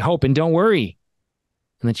 pray, hope, and don't worry.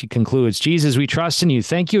 And then she concludes, Jesus, we trust in you.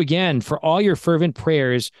 Thank you again for all your fervent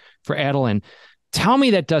prayers for Adeline. Tell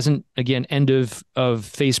me that doesn't, again, end of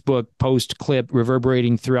Facebook post clip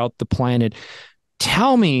reverberating throughout the planet.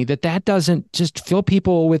 Tell me that doesn't just fill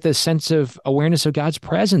people with a sense of awareness of God's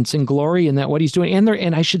presence and glory, and that what he's doing,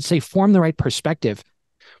 and I should say, form the right perspective.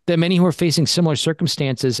 That many who are facing similar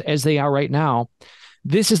circumstances as they are right now,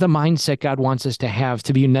 this is the mindset God wants us to have,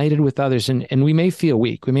 to be united with others. And we may feel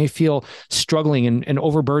weak. We may feel struggling and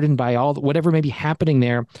overburdened by whatever may be happening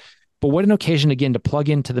there. But what an occasion, again, to plug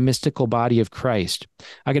into the mystical body of Christ.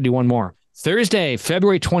 I got to do one more. Thursday,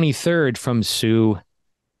 February 23rd from Sue.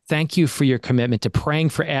 Thank you for your commitment to praying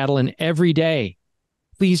for Adeline every day.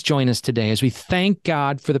 Please join us today as we thank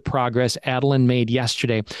God for the progress Adeline made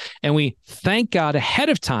yesterday. And we thank God ahead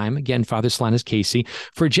of time, again, Father Solanus Casey,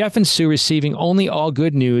 for Jeff and Sue receiving only all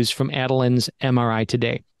good news from Adeline's MRI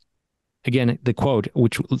today. Again, the quote,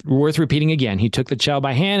 which worth repeating again, he took the child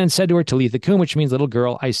by hand and said to her, Talitha cum, which means little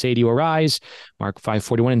girl, I say to you, arise. Mark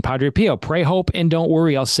 5:41 in Padre Pio, pray, hope, and don't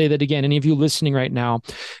worry. I'll say that again. Any of you listening right now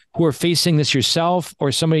who are facing this yourself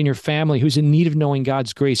or somebody in your family who's in need of knowing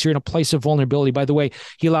God's grace, you're in a place of vulnerability. By the way,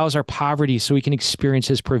 he allows our poverty so we can experience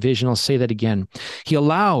his provision. I'll say that again. He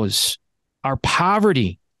allows our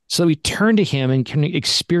poverty so that we turn to him and can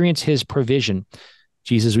experience his provision.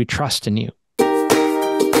 Jesus, we trust in you.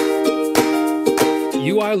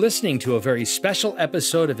 You are listening to a very special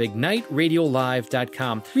episode of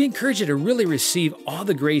IgniteRadioLive.com. We encourage you to really receive all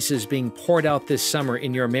the graces being poured out this summer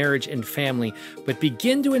in your marriage and family, but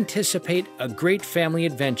begin to anticipate a great family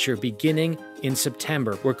adventure beginning in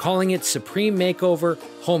September. We're calling it Supreme Makeover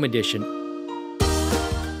Home Edition.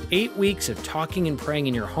 8 weeks of talking and praying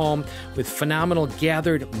in your home with phenomenal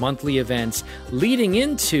gathered monthly events leading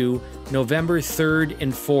into November 3rd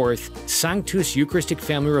and 4th, Sanctus Eucharistic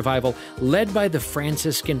Family Revival, led by the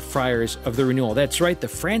Franciscan Friars of the Renewal. That's right, the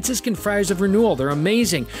Franciscan Friars of Renewal. They're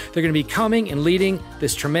amazing. They're going to be coming and leading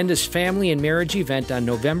this tremendous family and marriage event on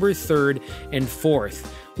November 3rd and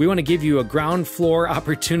 4th. We want to give you a ground floor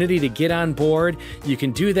opportunity to get on board. You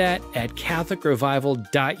can do that at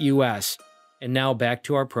catholicrevival.us. And now back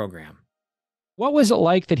to our program. What was it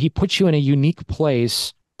like that he put you in a unique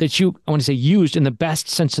place that you, I want to say, used in the best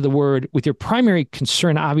sense of the word with your primary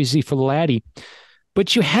concern, obviously, for the laddie,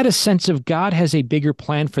 but you had a sense of God has a bigger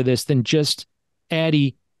plan for this than just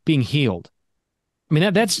Addie being healed? I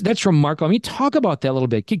mean, that's remarkable. I mean, talk about that a little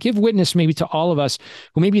bit. Give witness maybe to all of us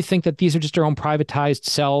who maybe think that these are just our own privatized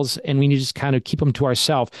cells and we need to just kind of keep them to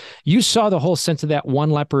ourselves. You saw the whole sense of that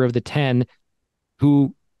one leper of the 10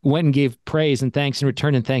 who went and gave praise and thanks in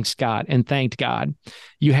return and thanked God.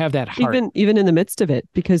 You have that heart. Even in the midst of it,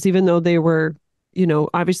 because even though they were,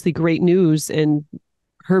 obviously great news and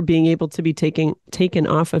her being able to be taken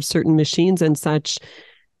off of certain machines and such,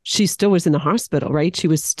 she still was in the hospital, right? She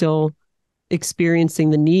was still experiencing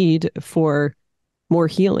the need for more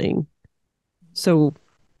healing. So,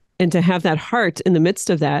 and to have that heart in the midst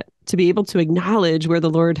of that, to be able to acknowledge where the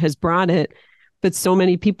Lord has brought it. But so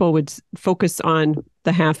many people would focus on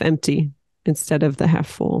the half empty instead of the half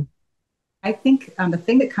full. I think the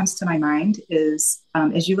thing that comes to my mind is,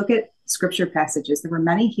 as you look at scripture passages, there were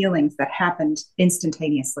many healings that happened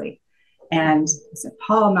instantaneously. And so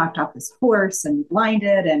Paul knocked off his horse and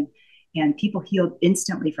blinded, and people healed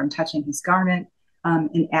instantly from touching his garment.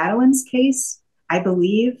 In Adeline's case, I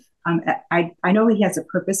believe, I know he has a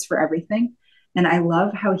purpose for everything. And I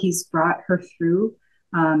love how he's brought her through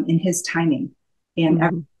in his timing.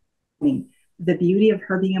 And the beauty of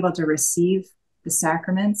her being able to receive the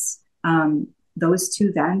sacraments, those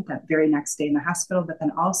two then, that very next day in the hospital, but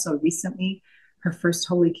then also recently her first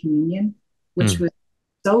Holy Communion, which was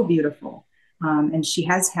so beautiful. And she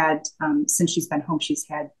has had, since she's been home, she's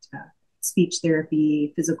had speech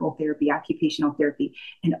therapy, physical therapy, occupational therapy,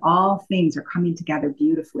 and all things are coming together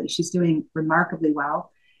beautifully. She's doing remarkably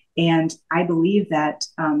well. And I believe that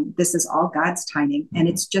this is all God's timing. And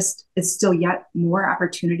it's still yet more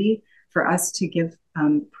opportunity for us to give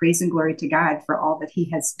praise and glory to God for all that he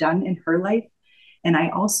has done in her life. And I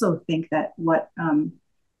also think that what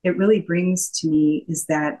it really brings to me is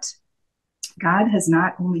that God has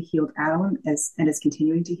not only healed Adeline and is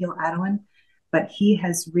continuing to heal Adeline, but he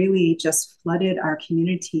has really just flooded our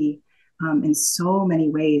community in so many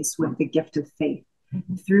ways with the gift of faith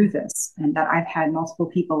through this. And that I've had multiple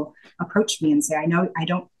people approach me and say, I know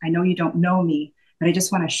you don't know me, but I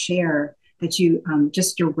just want to share that you,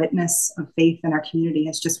 just your witness of faith in our community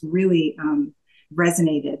has just really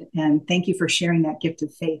resonated. And thank you for sharing that gift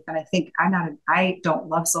of faith. And I think I don't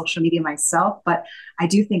love social media myself, but I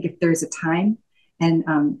do think if there's a time, and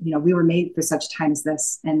we were made for such time as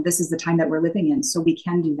this, and this is the time that we're living in, so we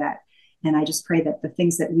can do that. And I just pray that the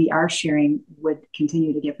things that we are sharing would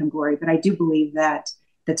continue to give him glory. But I do believe that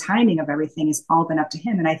the timing of everything has all been up to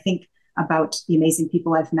him. And I think about the amazing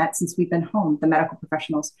people I've met since we've been home, the medical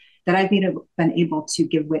professionals, that I've been able to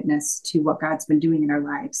give witness to what God's been doing in our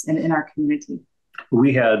lives and in our community.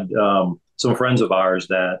 We had some friends of ours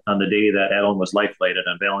that on the day that Adeline was life-flighted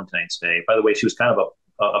on Valentine's Day, by the way, she was kind of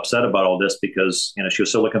upset about all this because, she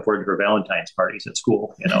was so looking forward to her Valentine's parties at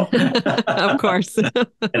school, Of course.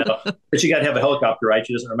 But she got to have a helicopter ride.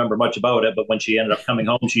 She doesn't remember much about it, but when she ended up coming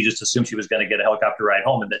home, she just assumed she was going to get a helicopter ride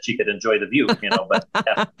home and that she could enjoy the view, but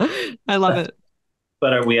yeah. I love it.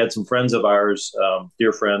 But we had some friends of ours,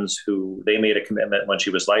 dear friends, who they made a commitment when she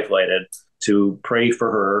was life-lighted to pray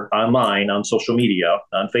for her online, on social media,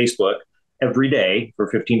 on Facebook, every day for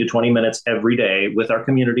 15 to 20 minutes every day with our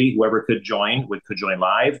community. Whoever could join join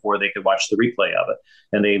live, or they could watch the replay of it.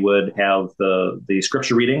 And they would have the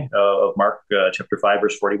scripture reading of Mark chapter 5,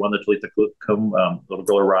 verse 41, the Talitha cum, little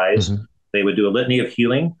girl arise. Mm-hmm. They would do a litany of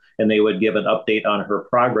healing, and they would give an update on her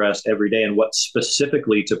progress every day and what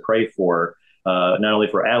specifically to pray for. Not only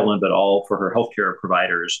for Adeline, but all for her healthcare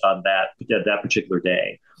providers on that particular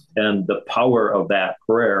day. And the power of that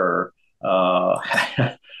prayer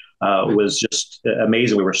was just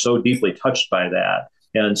amazing. We were so deeply touched by that.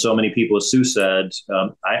 And so many people, as Sue said,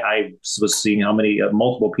 I was seeing how many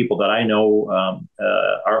multiple people that I know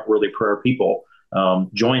aren't really prayer people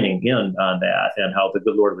joining in on that, and how the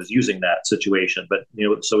good Lord was using that situation. But,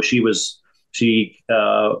 so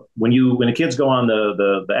when the kids go on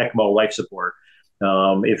the ECMO life support,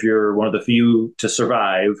 if you're one of the few to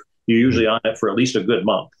survive, you're usually on it for at least a good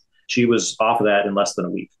month. She was off of that in less than a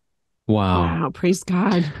week. Wow. Praise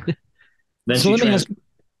God. Then she transferred to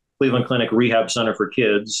Cleveland Clinic Rehab Center for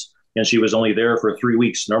Kids, and she was only there for 3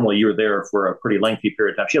 weeks. Normally you're there for a pretty lengthy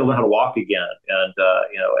period of time. She had to learn how to walk again. And,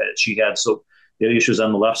 she had the issues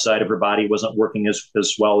on the left side of her body wasn't working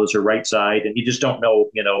as well as her right side. And you just don't know,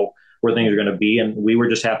 where things are going to be. And we were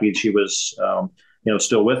just happy she was,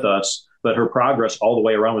 still with us. But her progress all the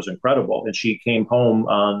way around was incredible. And she came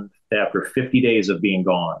home after 50 days of being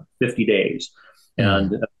gone, 50 days.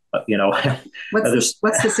 And, what's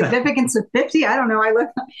the significance of 50? I don't know. I look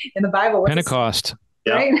in the Bible. Pentecost.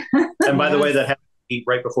 Yeah. Right? And by the way, that happened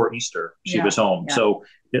right before Easter. She was home. Yeah. So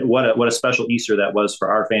what a special Easter that was for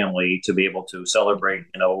our family to be able to celebrate,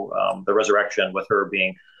 the resurrection with her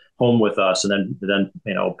being home with us. And then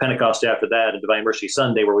Pentecost after that, and Divine Mercy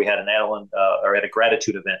Sunday, where we had had a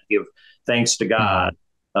gratitude event, give thanks to God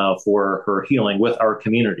for her healing with our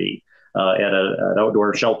community at an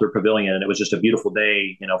outdoor shelter pavilion. And it was just a beautiful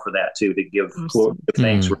day, for that too, to give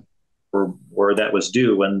thanks for where that was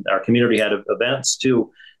due. And our community had events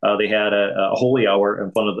too. They had a holy hour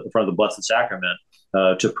in front of the Blessed Sacrament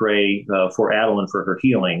to pray for Adeline for her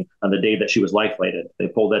healing on the day that she was life-lighted. They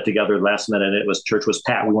pulled that together last minute, and church was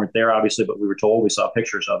packed. We weren't there, obviously, but we were told. We saw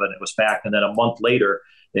pictures of it, and it was packed. And then a month later,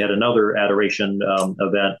 they had another adoration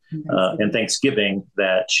event and Thanksgiving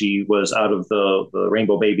that she was out of the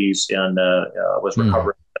rainbow babies and was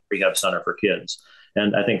recovering at the Rehab Center for Kids.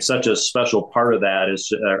 And I think such a special part of that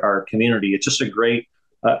is our community. It's just a great,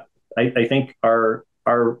 I think our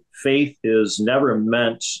faith is never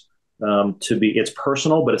meant to be, it's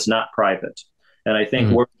personal, but it's not private. And I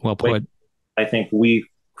think well put. I think we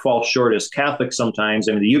fall short as Catholics sometimes.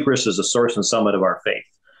 I mean, the Eucharist is the source and summit of our faith.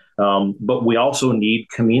 But we also need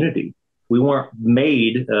community. We weren't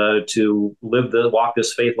made to walk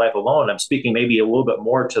this faith life alone. I'm speaking maybe a little bit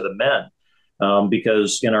more to the men,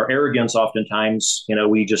 because in our arrogance, oftentimes,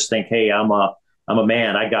 we just think, hey, I'm a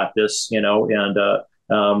man, I got this, and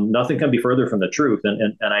nothing can be further from the truth.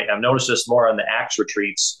 And I've noticed this more on the Acts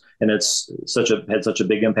retreats, and it's had such a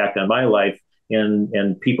big impact on my life.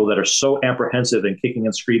 And people that are so apprehensive and kicking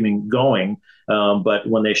and screaming going. But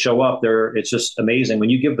when they show up there, it's just amazing. When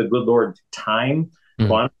you give the good Lord time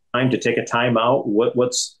to take a time out,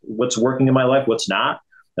 what's working in my life, what's not,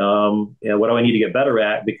 what do I need to get better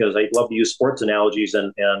at? Because I love to use sports analogies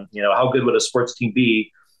and how good would a sports team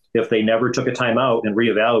be if they never took a time out and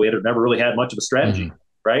reevaluated, or never really had much of a strategy,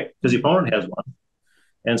 right? Because the opponent has one.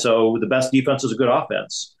 And so the best defense is a good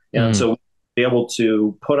offense. And so be able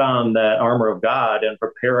to put on that armor of God and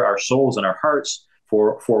prepare our souls and our hearts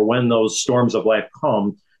for when those storms of life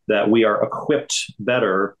come, that we are equipped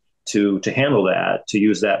better to handle that, to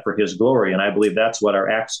use that for His glory. And I believe that's what our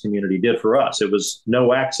Acts community did for us. It was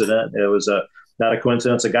no accident. It was not a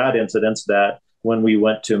coincidence, a God incidence, that when we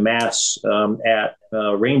went to Mass at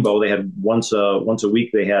Rainbow, they had once a week,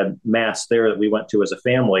 they had Mass there that we went to as a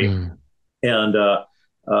family. And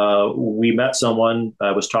we met someone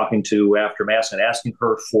I was talking to after Mass and asking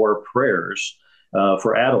her for prayers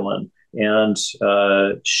for Adeline. And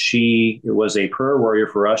she was a prayer warrior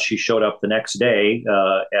for us. She showed up the next day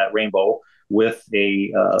at Rainbow with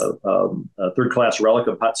a third-class relic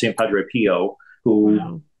of St. Padre Pio,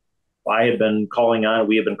 who I had been calling on,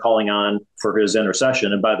 we had been calling on for his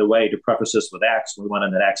intercession. And by the way, to preface this with Acts, when we went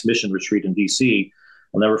on that Acts mission retreat in D.C.,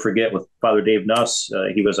 I'll never forget with Father Dave Nuss.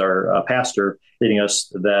 He was our pastor leading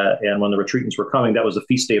us that. And when the retreatants were coming, that was the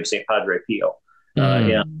feast day of St. Padre Pio.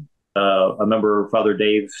 And I remember Father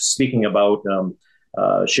Dave speaking about,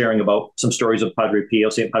 sharing about some stories of Padre Pio,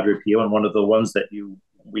 St. Padre Pio. And one of the ones that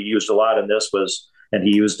we used a lot in this was, and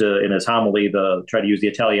he used in his homily, try to use the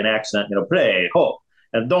Italian accent, pray, hope,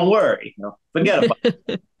 and don't worry, forget about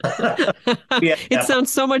it. It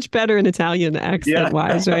sounds so much better in Italian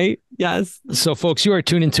accent-wise, right? Yes. So, folks, you are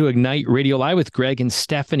tuned into Ignite Radio Live with Greg and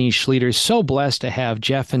Stephanie Schlueter. So blessed to have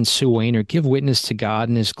Jeff and Sue Wehner give witness to God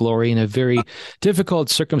and His glory in a very difficult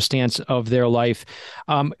circumstance of their life.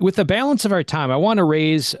 With the balance of our time, I want to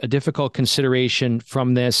raise a difficult consideration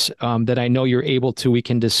from this that I know you're able to, we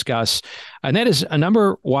can discuss. And that is, a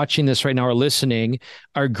number watching this right now or listening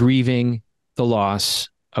are grieving the loss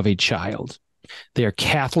of a child. They are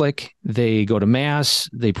Catholic. They go to Mass.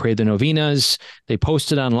 They pray the novenas. They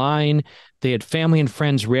post it online. They had family and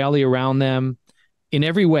friends rally around them in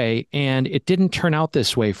every way, and it didn't turn out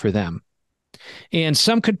this way for them. And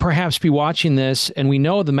some could perhaps be watching this, and we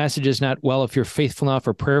know the message is not, well, if you're faithful enough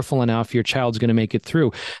or prayerful enough, your child's going to make it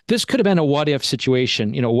through. This could have been a what-if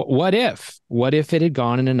situation. What if? What if it had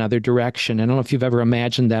gone in another direction? I don't know if you've ever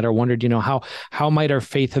imagined that or wondered, how might our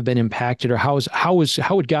faith have been impacted, or how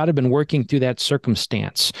would God have been working through that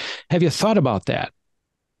circumstance? Have you thought about that?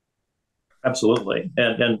 Absolutely.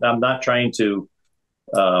 And I'm not trying to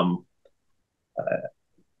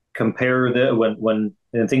compare when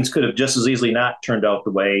and things could have just as easily not turned out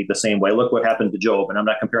the same way. Look what happened to Job, and I'm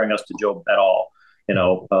not comparing us to Job at all.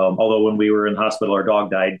 Although when we were in hospital, our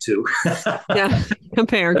dog died too. Yeah,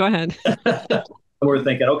 compare. Go ahead. We're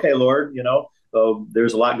thinking, okay, Lord,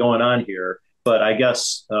 there's a lot going on here, but I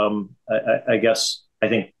guess I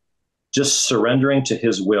think just surrendering to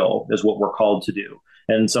His will is what we're called to do.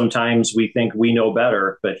 And sometimes we think we know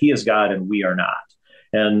better, but He is God and we are not.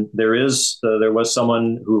 And there was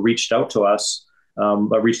someone who reached out to us,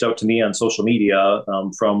 reached out to me on social media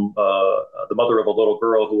from the mother of a little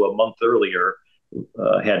girl who a month earlier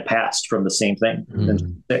had passed from the same thing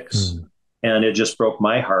in 6. And it just broke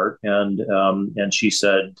my heart. And she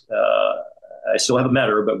said, I still haven't met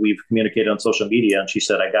her, but we've communicated on social media. And she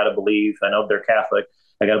said, I got to believe, I know they're Catholic,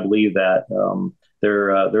 I got to believe that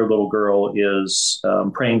their little girl is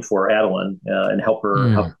praying for Adeline and help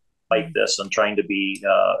her fight this and trying to be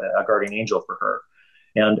a guardian angel for her.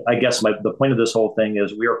 And I guess the point of this whole thing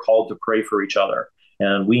is we are called to pray for each other,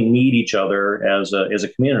 and we need each other as a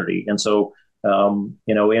community. And so, in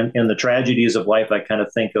the tragedies of life, I kind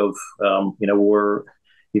of think of,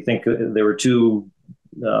 you think there were 2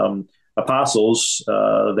 apostles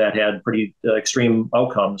that had pretty extreme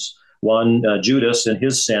outcomes. One, Judas, in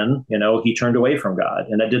his sin, he turned away from God,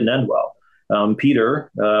 and that didn't end well.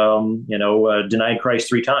 Peter, denied Christ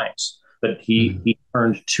 3 times, but he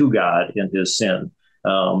turned to God in his sin,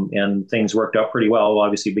 and things worked out pretty well.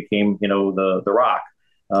 Obviously, became the rock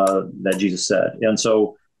that Jesus said, and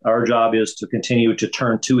so our job is to continue to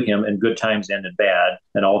turn to Him in good times and in bad,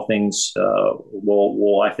 and all things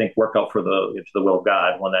will I think work out for the will of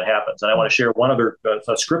God when that happens. And I want to share one other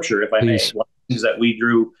scripture, if I may. One of the things that we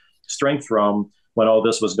drew strength from when all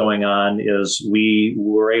this was going on is we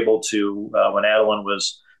were able to, when Adeline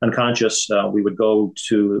was unconscious, we would go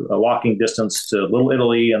to a walking distance to Little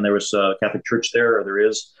Italy, and there was a Catholic church there, or there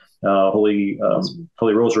is Holy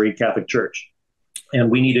Rosary Catholic Church. And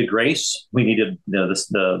we needed grace. We needed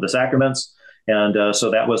the sacraments. And so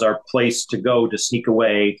that was our place to go to sneak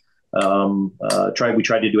away. We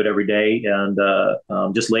tried to do it every day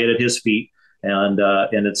and just lay it at His feet. And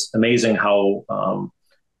it's amazing how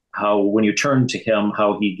when you turn to Him,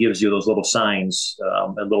 how He gives you those little signs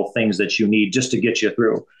and little things that you need just to get you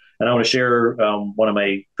through. And I want to share one of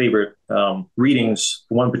my favorite readings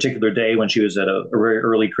one particular day when she was at a very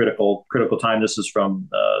early critical time. This is from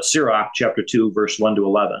Sirach chapter 2, verse 1 to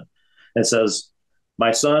 11. It says,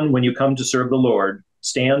 "My son, when you come to serve the Lord,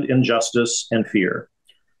 stand in justice and fear.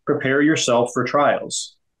 Prepare yourself for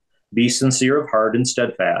trials. Be sincere of heart and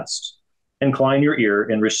steadfast. Incline your ear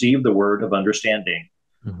and receive the word of understanding,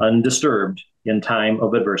 undisturbed in time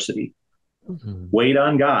of adversity. Wait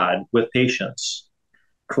on God with patience.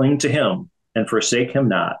 Cling to Him and forsake Him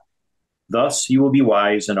not. Thus you will be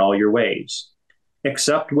wise in all your ways.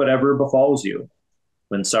 Accept whatever befalls you.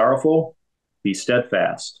 When sorrowful, be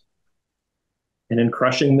steadfast. And in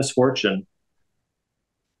crushing misfortune,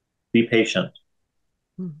 be patient.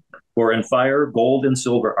 For in fire, gold and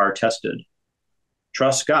silver are tested.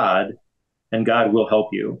 Trust God, and God will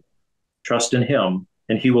help you. Trust in Him,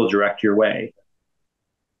 and He will direct your way.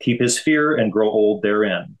 Keep His fear and grow old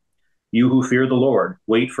therein. You who fear the Lord,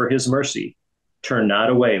 wait for His mercy. Turn not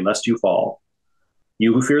away lest you fall.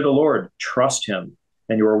 You who fear the Lord, trust him,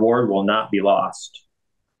 and your reward will not be lost.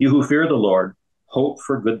 You who fear the Lord, hope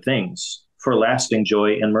for good things, for lasting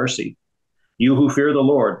joy and mercy. You who fear the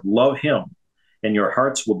Lord, love him, and your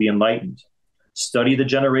hearts will be enlightened. Study the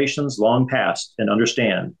generations long past and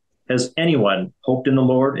understand. Has anyone hoped in the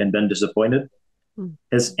Lord and been disappointed?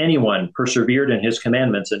 Has anyone persevered in his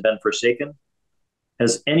commandments and been forsaken?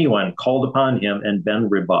 Has anyone called upon him and been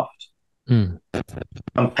rebuffed?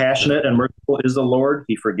 Compassionate and merciful is the Lord.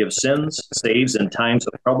 He forgives sins, saves in times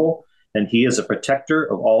of trouble, and he is a protector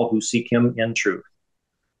of all who seek him in truth.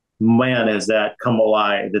 Man, has that come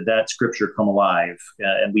alive, did that scripture come alive?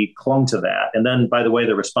 And we clung to that. And then, by the way,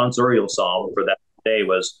 the responsorial psalm for that day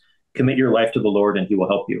was, commit your life to the Lord and he will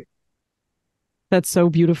help you. That's so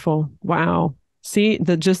beautiful. Wow. See,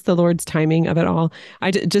 just the Lord's timing of it all.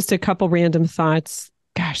 Just a couple random thoughts.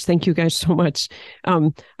 Gosh, thank you guys so much.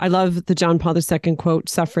 I love the John Paul II quote,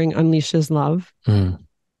 suffering unleashes love.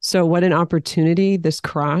 So what an opportunity this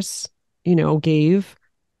cross, gave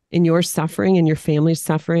in your suffering and your family's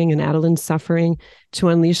suffering and ADDELYN'S suffering to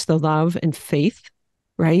unleash the love and faith,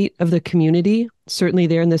 right, of the community, certainly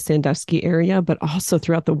there in the Sandusky area, but also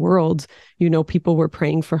throughout the world. People were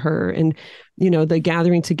praying for her, and, the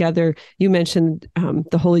gathering together. You mentioned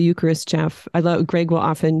the Holy Eucharist, Jeff. I love, Greg will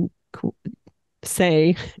often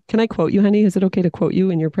say, can I quote you, honey? Is it okay to quote you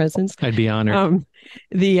in your presence? I'd be honored.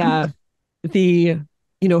 The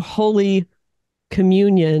Holy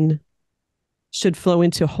Communion should flow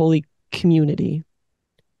into Holy Community.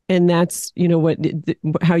 And that's,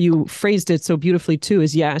 how you phrased it so beautifully too,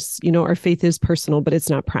 is yes, our faith is personal, but it's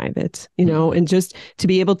not private, and just to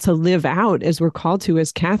be able to live out as we're called to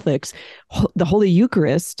as Catholics, the Holy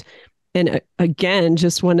Eucharist. And again,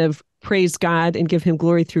 just want to praise God and give him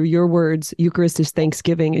glory through your words. Eucharist is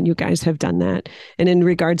thanksgiving, and you guys have done that. And in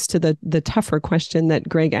regards to the tougher question that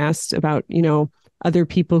Greg asked about, other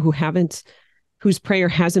people whose prayer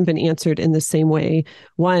hasn't been answered in the same way.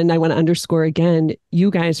 One, I want to underscore again, you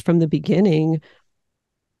guys from the beginning,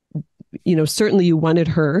 certainly you wanted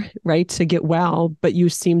her, right, to get well, but you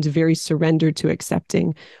seemed very surrendered to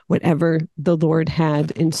accepting whatever the Lord had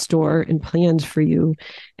in store and planned for you.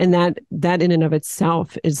 And that in and of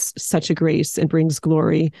itself is such a grace and brings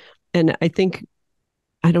glory. And I think,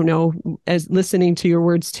 I don't know, as listening to your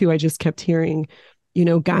words too, I just kept hearing,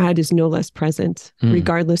 God is no less present,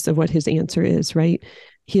 regardless of what his answer is, right?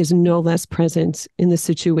 He is no less present in the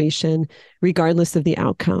situation, regardless of the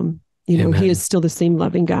outcome. Amen. He is still the same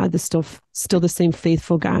loving God, still the same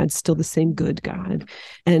faithful God, still the same good God.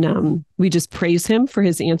 And we just praise him for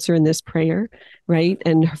his answer in this prayer, right?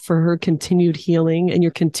 And for her continued healing and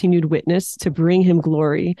your continued witness to bring him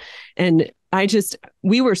glory. And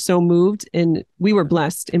we were so moved, and we were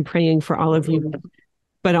blessed in praying for all of you,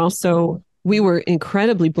 but also we were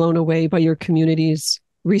incredibly blown away by your community's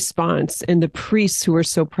response and the priests who were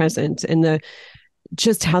so present, and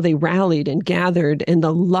just how they rallied and gathered and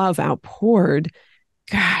the love outpoured.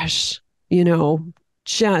 Gosh,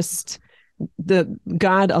 just the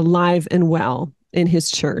God alive and well in his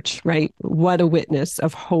church, right? What a witness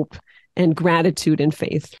of hope and gratitude and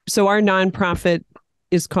faith. So our nonprofit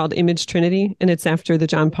is called Image Trinity, and it's after the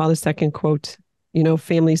John Paul II quote,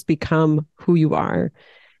 families become who you are,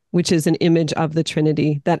 which is an image of the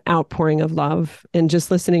Trinity, that outpouring of love. And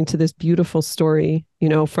just listening to this beautiful story,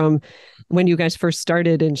 from when you guys first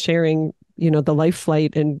started and sharing, the life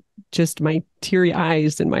flight, and just my teary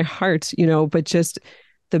eyes and my heart, but just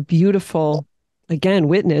the beautiful, again,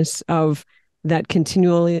 witness of that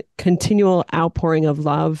continual outpouring of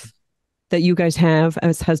love that you guys have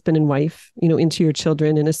as husband and wife, into your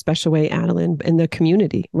children, in a special way, ADDELYN'S, and the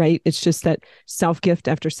community, right? It's just that self-gift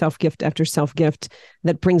after self-gift after self-gift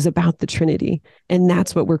that brings about the Trinity. And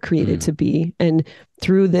that's what we're created to be. And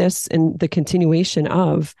through this and the continuation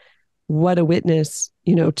of, what a witness,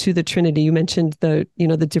 to the Trinity. You mentioned the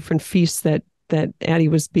different feasts that Addie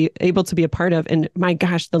was able to be a part of. And my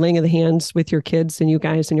gosh, the laying of the hands with your kids and you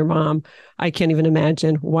guys and your mom, I can't even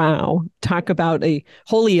imagine. Wow. Talk about a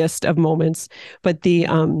holiest of moments. But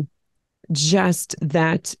just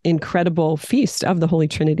that incredible feast of the Holy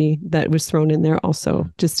Trinity that was thrown in there also,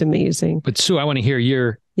 just amazing. But Sue, I want to hear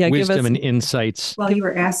your wisdom and insights. Well, you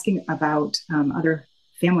were asking about other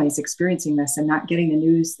families experiencing this and not getting the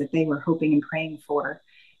news that they were hoping and praying for.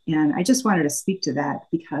 And I just wanted to speak to that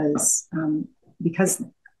because I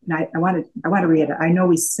want to read it. I know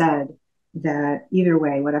we said that either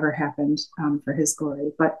way, whatever happened, for his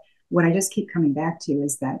glory. But what I just keep coming back to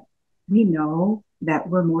is that we know that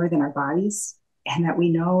we're more than our bodies, and that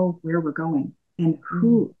we know where we're going and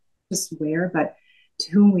who, just where, but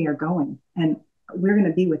to whom we are going. And we're going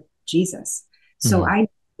to be with Jesus. So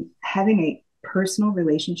having personal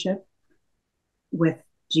relationship with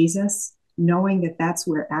Jesus, knowing that that's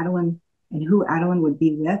where Adeline and who Adeline would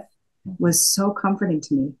be with was so comforting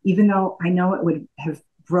to me, even though I know it would have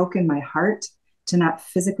broken my heart to not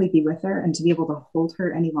physically be with her and to be able to hold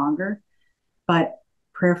her any longer. But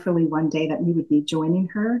prayerfully one day that we would be joining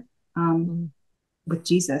her with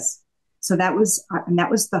Jesus. So that was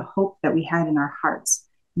the hope that we had in our hearts,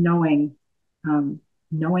 knowing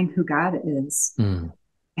who God is.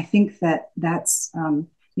 I think that's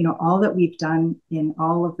all that we've done in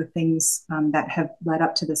all of the things that have led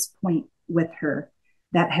up to this point with her,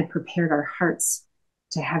 that had prepared our hearts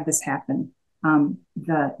to have this happen.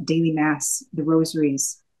 The daily mass, the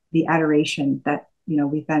rosaries, the adoration that,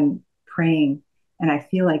 we've been praying. And I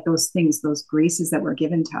feel like those things, those graces that were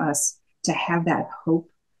given to us to have that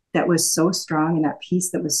hope that was so strong, and that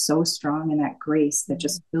peace that was so strong, and that grace that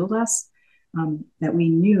just filled us, that we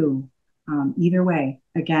knew either way,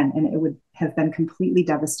 again, and it would have been completely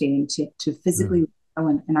devastating to physically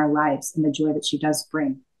in our lives, and the joy that she does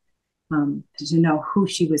bring, to know who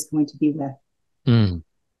she was going to be with.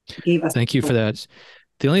 Gave us. Thank you for that.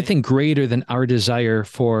 The only thing greater than our desire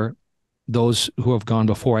for those who have gone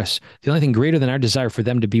before us, the only thing greater than our desire for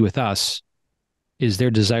them to be with us is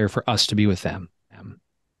their desire for us to be with them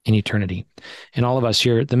in eternity. And all of us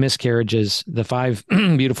here, the miscarriages, the 5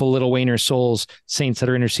 beautiful little Wehner souls, saints that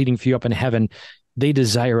are interceding for you up in heaven, they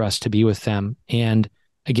desire us to be with them. And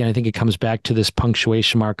again, I think it comes back to this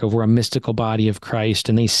punctuation mark of we're a mystical body of Christ,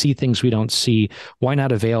 and they see things we don't see. Why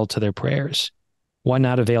not avail to their prayers? Why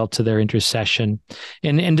not avail to their intercession?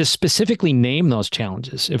 And to specifically name those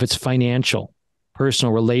challenges, if it's financial,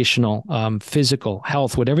 personal, relational, physical,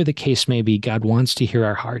 health, whatever the case may be, God wants to hear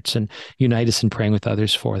our hearts and unite us in praying with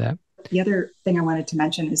others for that. The other thing I wanted to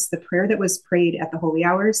mention is the prayer that was prayed at the Holy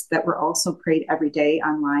Hours that were also prayed every day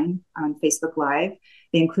online on Facebook Live.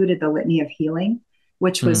 They included the Litany of Healing,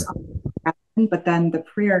 which was, but then the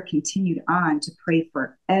prayer continued on to pray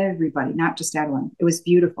for everybody, not just Adeline. It was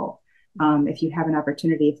beautiful. If you have an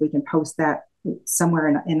opportunity, if we can post that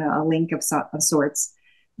somewhere in a link of sorts,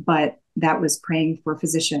 but that was praying for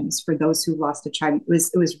physicians, for those who lost a child.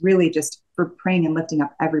 It was really just for praying and lifting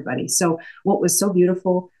up everybody. So what was so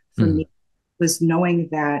beautiful for me was knowing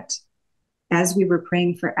that as we were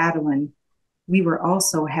praying for Adeline, we were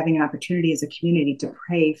also having an opportunity as a community to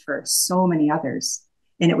pray for so many others.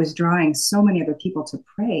 And it was drawing so many other people to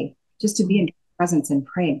pray, just to be in presence and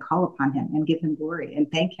pray and call upon him and give him glory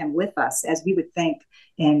and thank him with us, as we would thank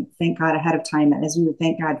God ahead of time, and as we would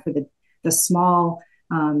thank God for the small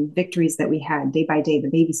victories that we had day by day, the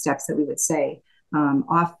baby steps that we would say,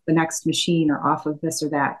 off the next machine or off of this or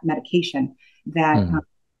that medication, that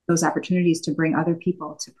those opportunities to bring other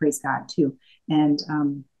people to praise God too, and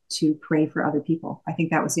to pray for other people. I think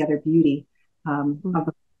that was the other beauty of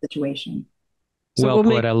the situation. So well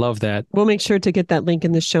put. I love that. We'll make sure to get that link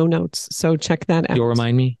in the show notes. So check that out. You'll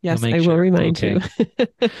remind me? Yes, I will remind you.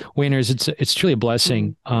 Wehners, it's truly a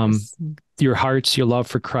blessing. Your hearts, your love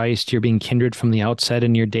for Christ, you're being kindred from the outset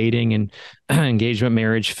in your dating and engagement,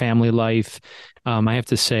 marriage, family life. I have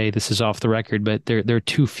to say, this is off the record, but there are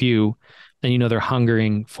too few. And, they're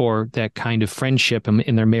hungering for that kind of friendship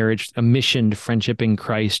in their marriage, a missioned friendship in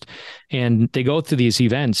Christ. And they go through these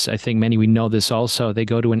events. I think many, we know this also. They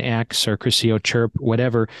go to an Acts or Crescio Chirp,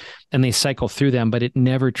 whatever, and they cycle through them, but it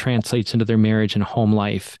never translates into their marriage and home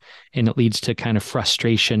life. And it leads to kind of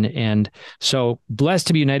frustration. And so blessed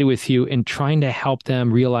to be united with you in trying to help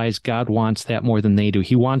them realize God wants that more than they do.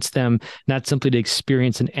 He wants them not simply to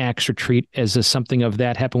experience an Acts retreat as something of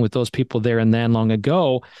that happened with those people there and then long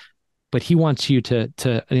ago, but he wants you to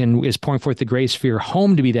and is pouring forth the grace for your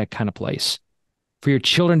home to be that kind of place, for your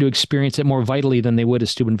children to experience it more vitally than they would a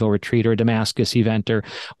Steubenville retreat or a Damascus event or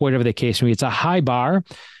whatever the case may be. It's a high bar,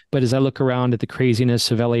 but as I look around at the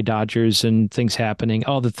craziness of LA Dodgers and things happening,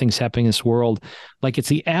 all the things happening in this world, like it's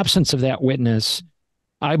the absence of that witness,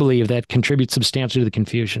 I believe, that contributes substantially to the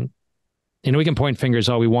confusion. And we can point fingers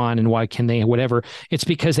all we want and why can they, whatever. It's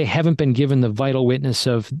because they haven't been given the vital witness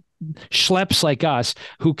of schleps like us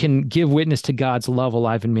who can give witness to God's love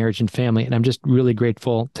alive in marriage and family. And I'm just really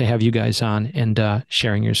grateful to have you guys on and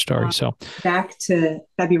sharing your story. So back to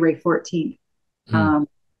February 14th,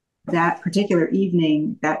 that particular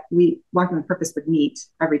evening that we Walking with Purpose would meet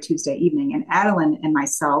every Tuesday evening, and Adeline and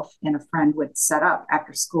myself and a friend would set up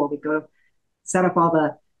after school. We'd go set up all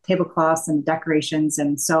the tablecloths and decorations.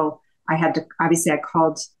 And so I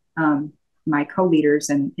called my co-leaders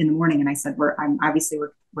in the morning, and I said, we're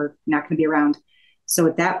not going to be around. So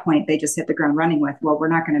at that point, they just hit the ground running with, well, we're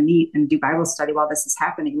not going to meet and do Bible study while this is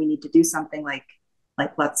happening. We need to do something like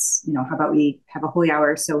let's, how about we have a holy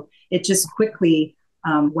hour? So it just quickly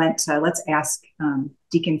went to, let's ask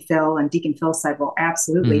Deacon Phil, and Deacon Phil said, well,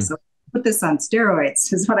 absolutely. So put this on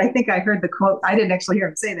steroids is what I think I heard the quote. I didn't actually hear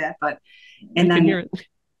him say that, but, and then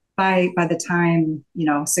by the time,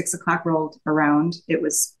 6:00 rolled around, it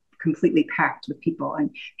was completely packed with people,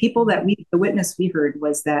 and people that the witness we heard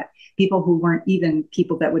was that people who weren't even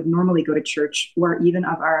people that would normally go to church or even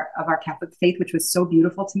of our Catholic faith, which was so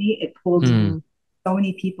beautiful to me. It pulled so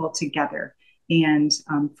many people together, and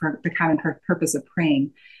for the common purpose of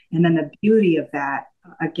praying. And then the beauty of that,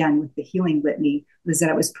 again, with the healing litany, was that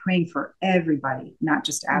it was praying for everybody, not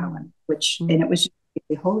just Adeline, and it was just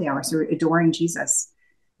the holy hour. So adoring Jesus.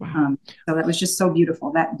 Wow. So that was just so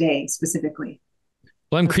beautiful that day specifically.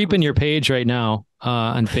 Well, I'm creeping your page right now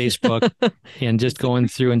on Facebook and just going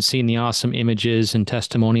through and seeing the awesome images and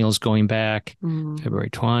testimonials going back February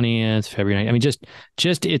 20th, February 9th. I mean,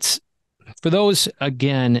 just it's for those,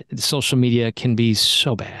 again, social media can be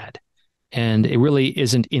so bad. And it really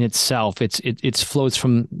isn't in itself. It flows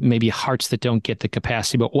from maybe hearts that don't get the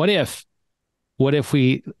capacity. But what if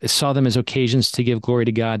we saw them as occasions to give glory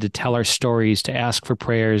to God, to tell our stories, to ask for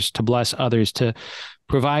prayers, to bless others, to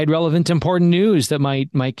provide relevant, important news that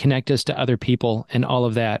might connect us to other people, and all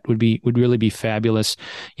of that would really be fabulous.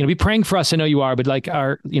 Be praying for us. I know you are, but like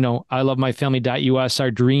our, ilovemyfamily.us,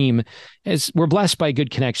 our dream is we're blessed by good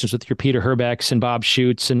connections with your Peter Herbecks and Bob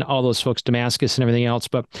Schutz and all those folks, Damascus and everything else.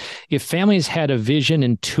 But if families had a vision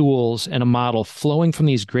and tools and a model flowing from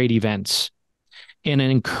these great events, and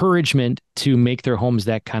an encouragement to make their homes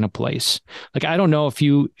that kind of place. Like, I don't know if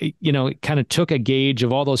you kind of took a gauge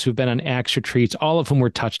of all those who've been on Acts retreats, all of whom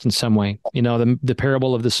were touched in some way. The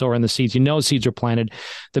parable of the sower and the seeds, seeds are planted.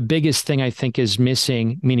 The biggest thing I think is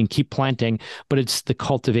missing, meaning keep planting, but it's the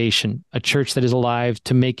cultivation, a church that is alive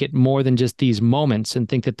to make it more than just these moments, and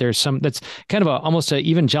think that there's that's kind of almost an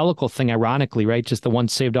evangelical thing, ironically, right? Just the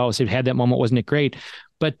once saved, always saved, had that moment, wasn't it great?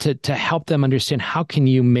 But to help them understand, how can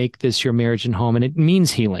you make this your marriage and home? And it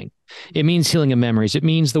means healing. It means healing of memories. It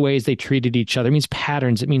means the ways they treated each other. It means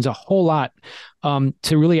patterns. It means a whole lot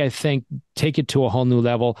to really, I think, take it to a whole new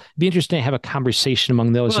level. It'd be interesting to have a conversation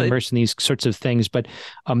among those immersed in these sorts of things. But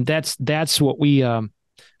that's what we,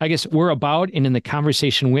 I guess, we're about, and in the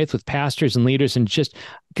conversation with pastors and leaders, and just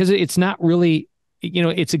because it's not really,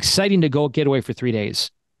 it's exciting to go get away for 3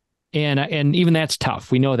 days. And even that's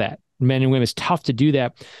tough. We know that. Men and women, it's tough to do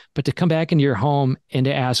that, but to come back into your home and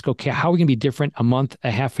to ask, okay, how are we going to be different a month, a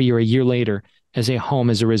half a year later as a home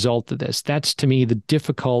as a result of this? That's, to me, the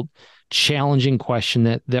difficult, challenging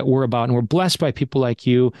question that we're about. And we're blessed by people like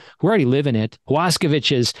you who already live in it.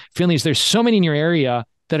 Waskoviches, Finleys, there's so many in your area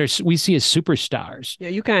that we see as superstars. Yeah,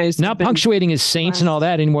 you guys. Not punctuating as saints and all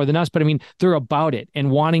that any more than us, but I mean, they're about it and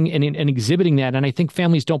wanting and exhibiting that. And I think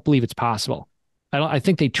families don't believe it's possible. I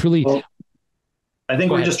think they truly. Well, I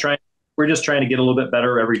think we're just trying to get a little bit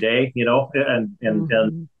better every day,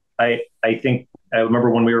 and I think I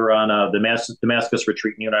remember when we were on the Damascus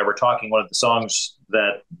retreat, and you and I were talking, one of the songs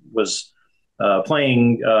that was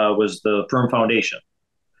playing was the Firm Foundation.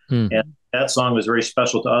 And that song was very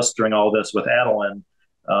special to us during all this with Adeline.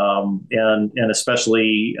 And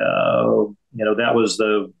especially, that was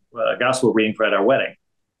the gospel reading for at our wedding.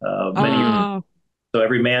 Many years. So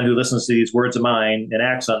every man who listens to these words of mine and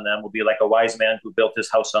acts on them will be like a wise man who built his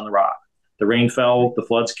house on the rock. The rain fell, the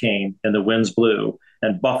floods came, and the winds blew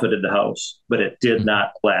and buffeted the house, but it did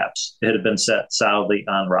not collapse. It had been set solidly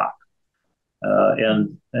on rock.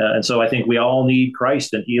 And so I think we all need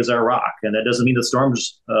Christ, and He is our rock. And that doesn't mean the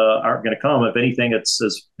storms aren't going to come. If anything, it's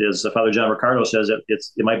as Father John Ricardo says, it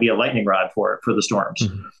might be a lightning rod for the storms.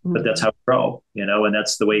 But that's how we grow, and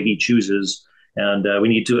that's the way He chooses. And we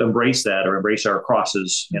need to embrace that, or embrace our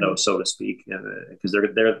crosses, so to speak, because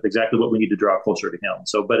they're exactly what we need to draw closer to Him.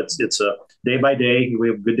 So, but it's a day by day. We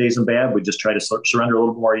have good days and bad. We just try to surrender a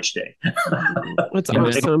little bit more each day. That's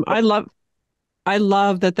awesome. I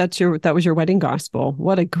love that was your wedding gospel.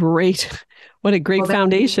 What a great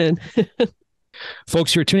foundation.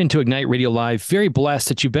 Folks, you're tuning into Ignite Radio Live. Very blessed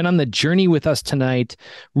that you've been on the journey with us tonight,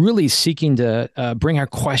 really seeking to bring our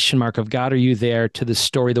question mark of God, are you there, to the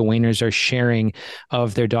story the Wehners are sharing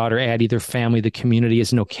of their daughter, Addie, their family, the community,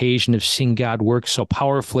 as an occasion of seeing God work so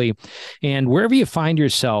powerfully. And wherever you find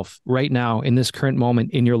yourself right now in this current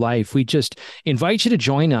moment in your life, we just invite you to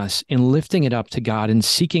join us in lifting it up to God and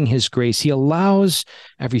seeking His grace. He allows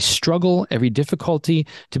every struggle, every difficulty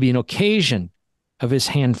to be an occasion of His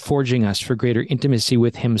hand forging us for greater intimacy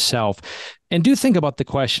with Himself. And do think about the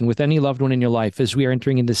question with any loved one in your life as we are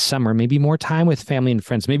entering into summer, maybe more time with family and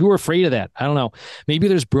friends. Maybe we're afraid of that. I don't know. Maybe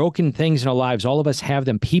there's broken things in our lives. All of us have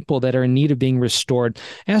them, people that are in need of being restored.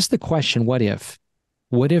 Ask the question, what if?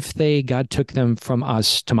 What if God took them from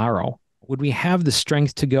us tomorrow? would we have the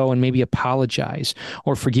strength to go and maybe apologize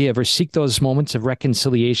or forgive or seek those moments of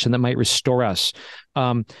reconciliation that might restore us?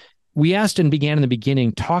 We asked and began in the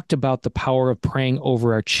beginning, talked about the power of praying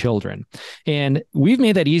over our children. And we've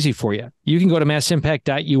made that easy for you. You can go to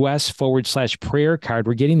massimpact.us/prayer card.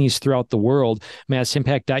 We're getting these throughout the world,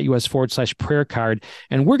 massimpact.us/prayer card.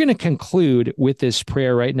 And we're going to conclude with this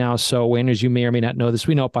prayer right now. So, Wehners, you may or may not know this.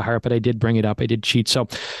 We know it by heart, but I did bring it up. I did cheat. So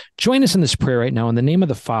join us in this prayer right now in the name of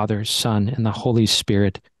the Father, Son, and the Holy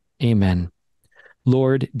Spirit. Amen.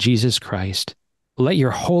 Lord Jesus Christ, let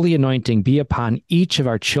your holy anointing be upon each of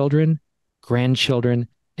our children, grandchildren,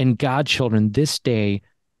 and godchildren this day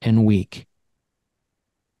and week.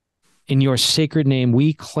 In your sacred name,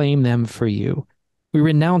 we claim them for you. We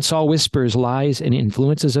renounce all whispers, lies, and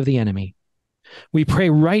influences of the enemy. We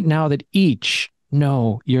pray right now that each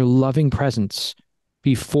know your loving presence,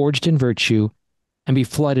 be forged in virtue, and be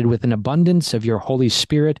flooded with an abundance of your Holy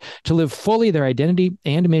Spirit to live fully their identity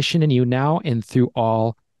and mission in you now and through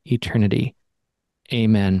all eternity.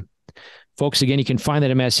 Amen. Folks, again, you can find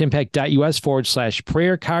that at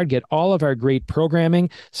massimpact.us/prayer card. Get all of our great programming,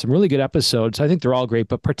 some really good episodes. I think they're all great,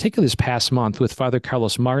 but particularly this past month with Father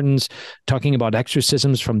Carlos Martins, talking about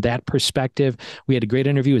exorcisms from that perspective. We had a great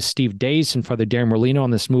interview with Steve Dace and Father Darren Merlino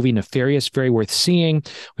on this movie, Nefarious, very worth seeing.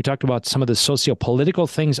 We talked about some of the socio-political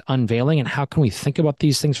things unveiling and how can we think about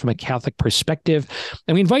these things from a Catholic perspective.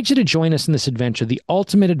 And we invite you to join us in this adventure, the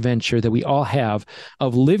ultimate adventure that we all have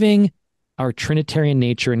of living our Trinitarian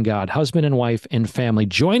nature in God, husband and wife and family.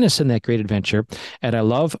 Join us in that great adventure at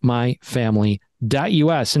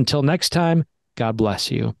ilovemyfamily.us. Until next time, God bless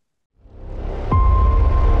you.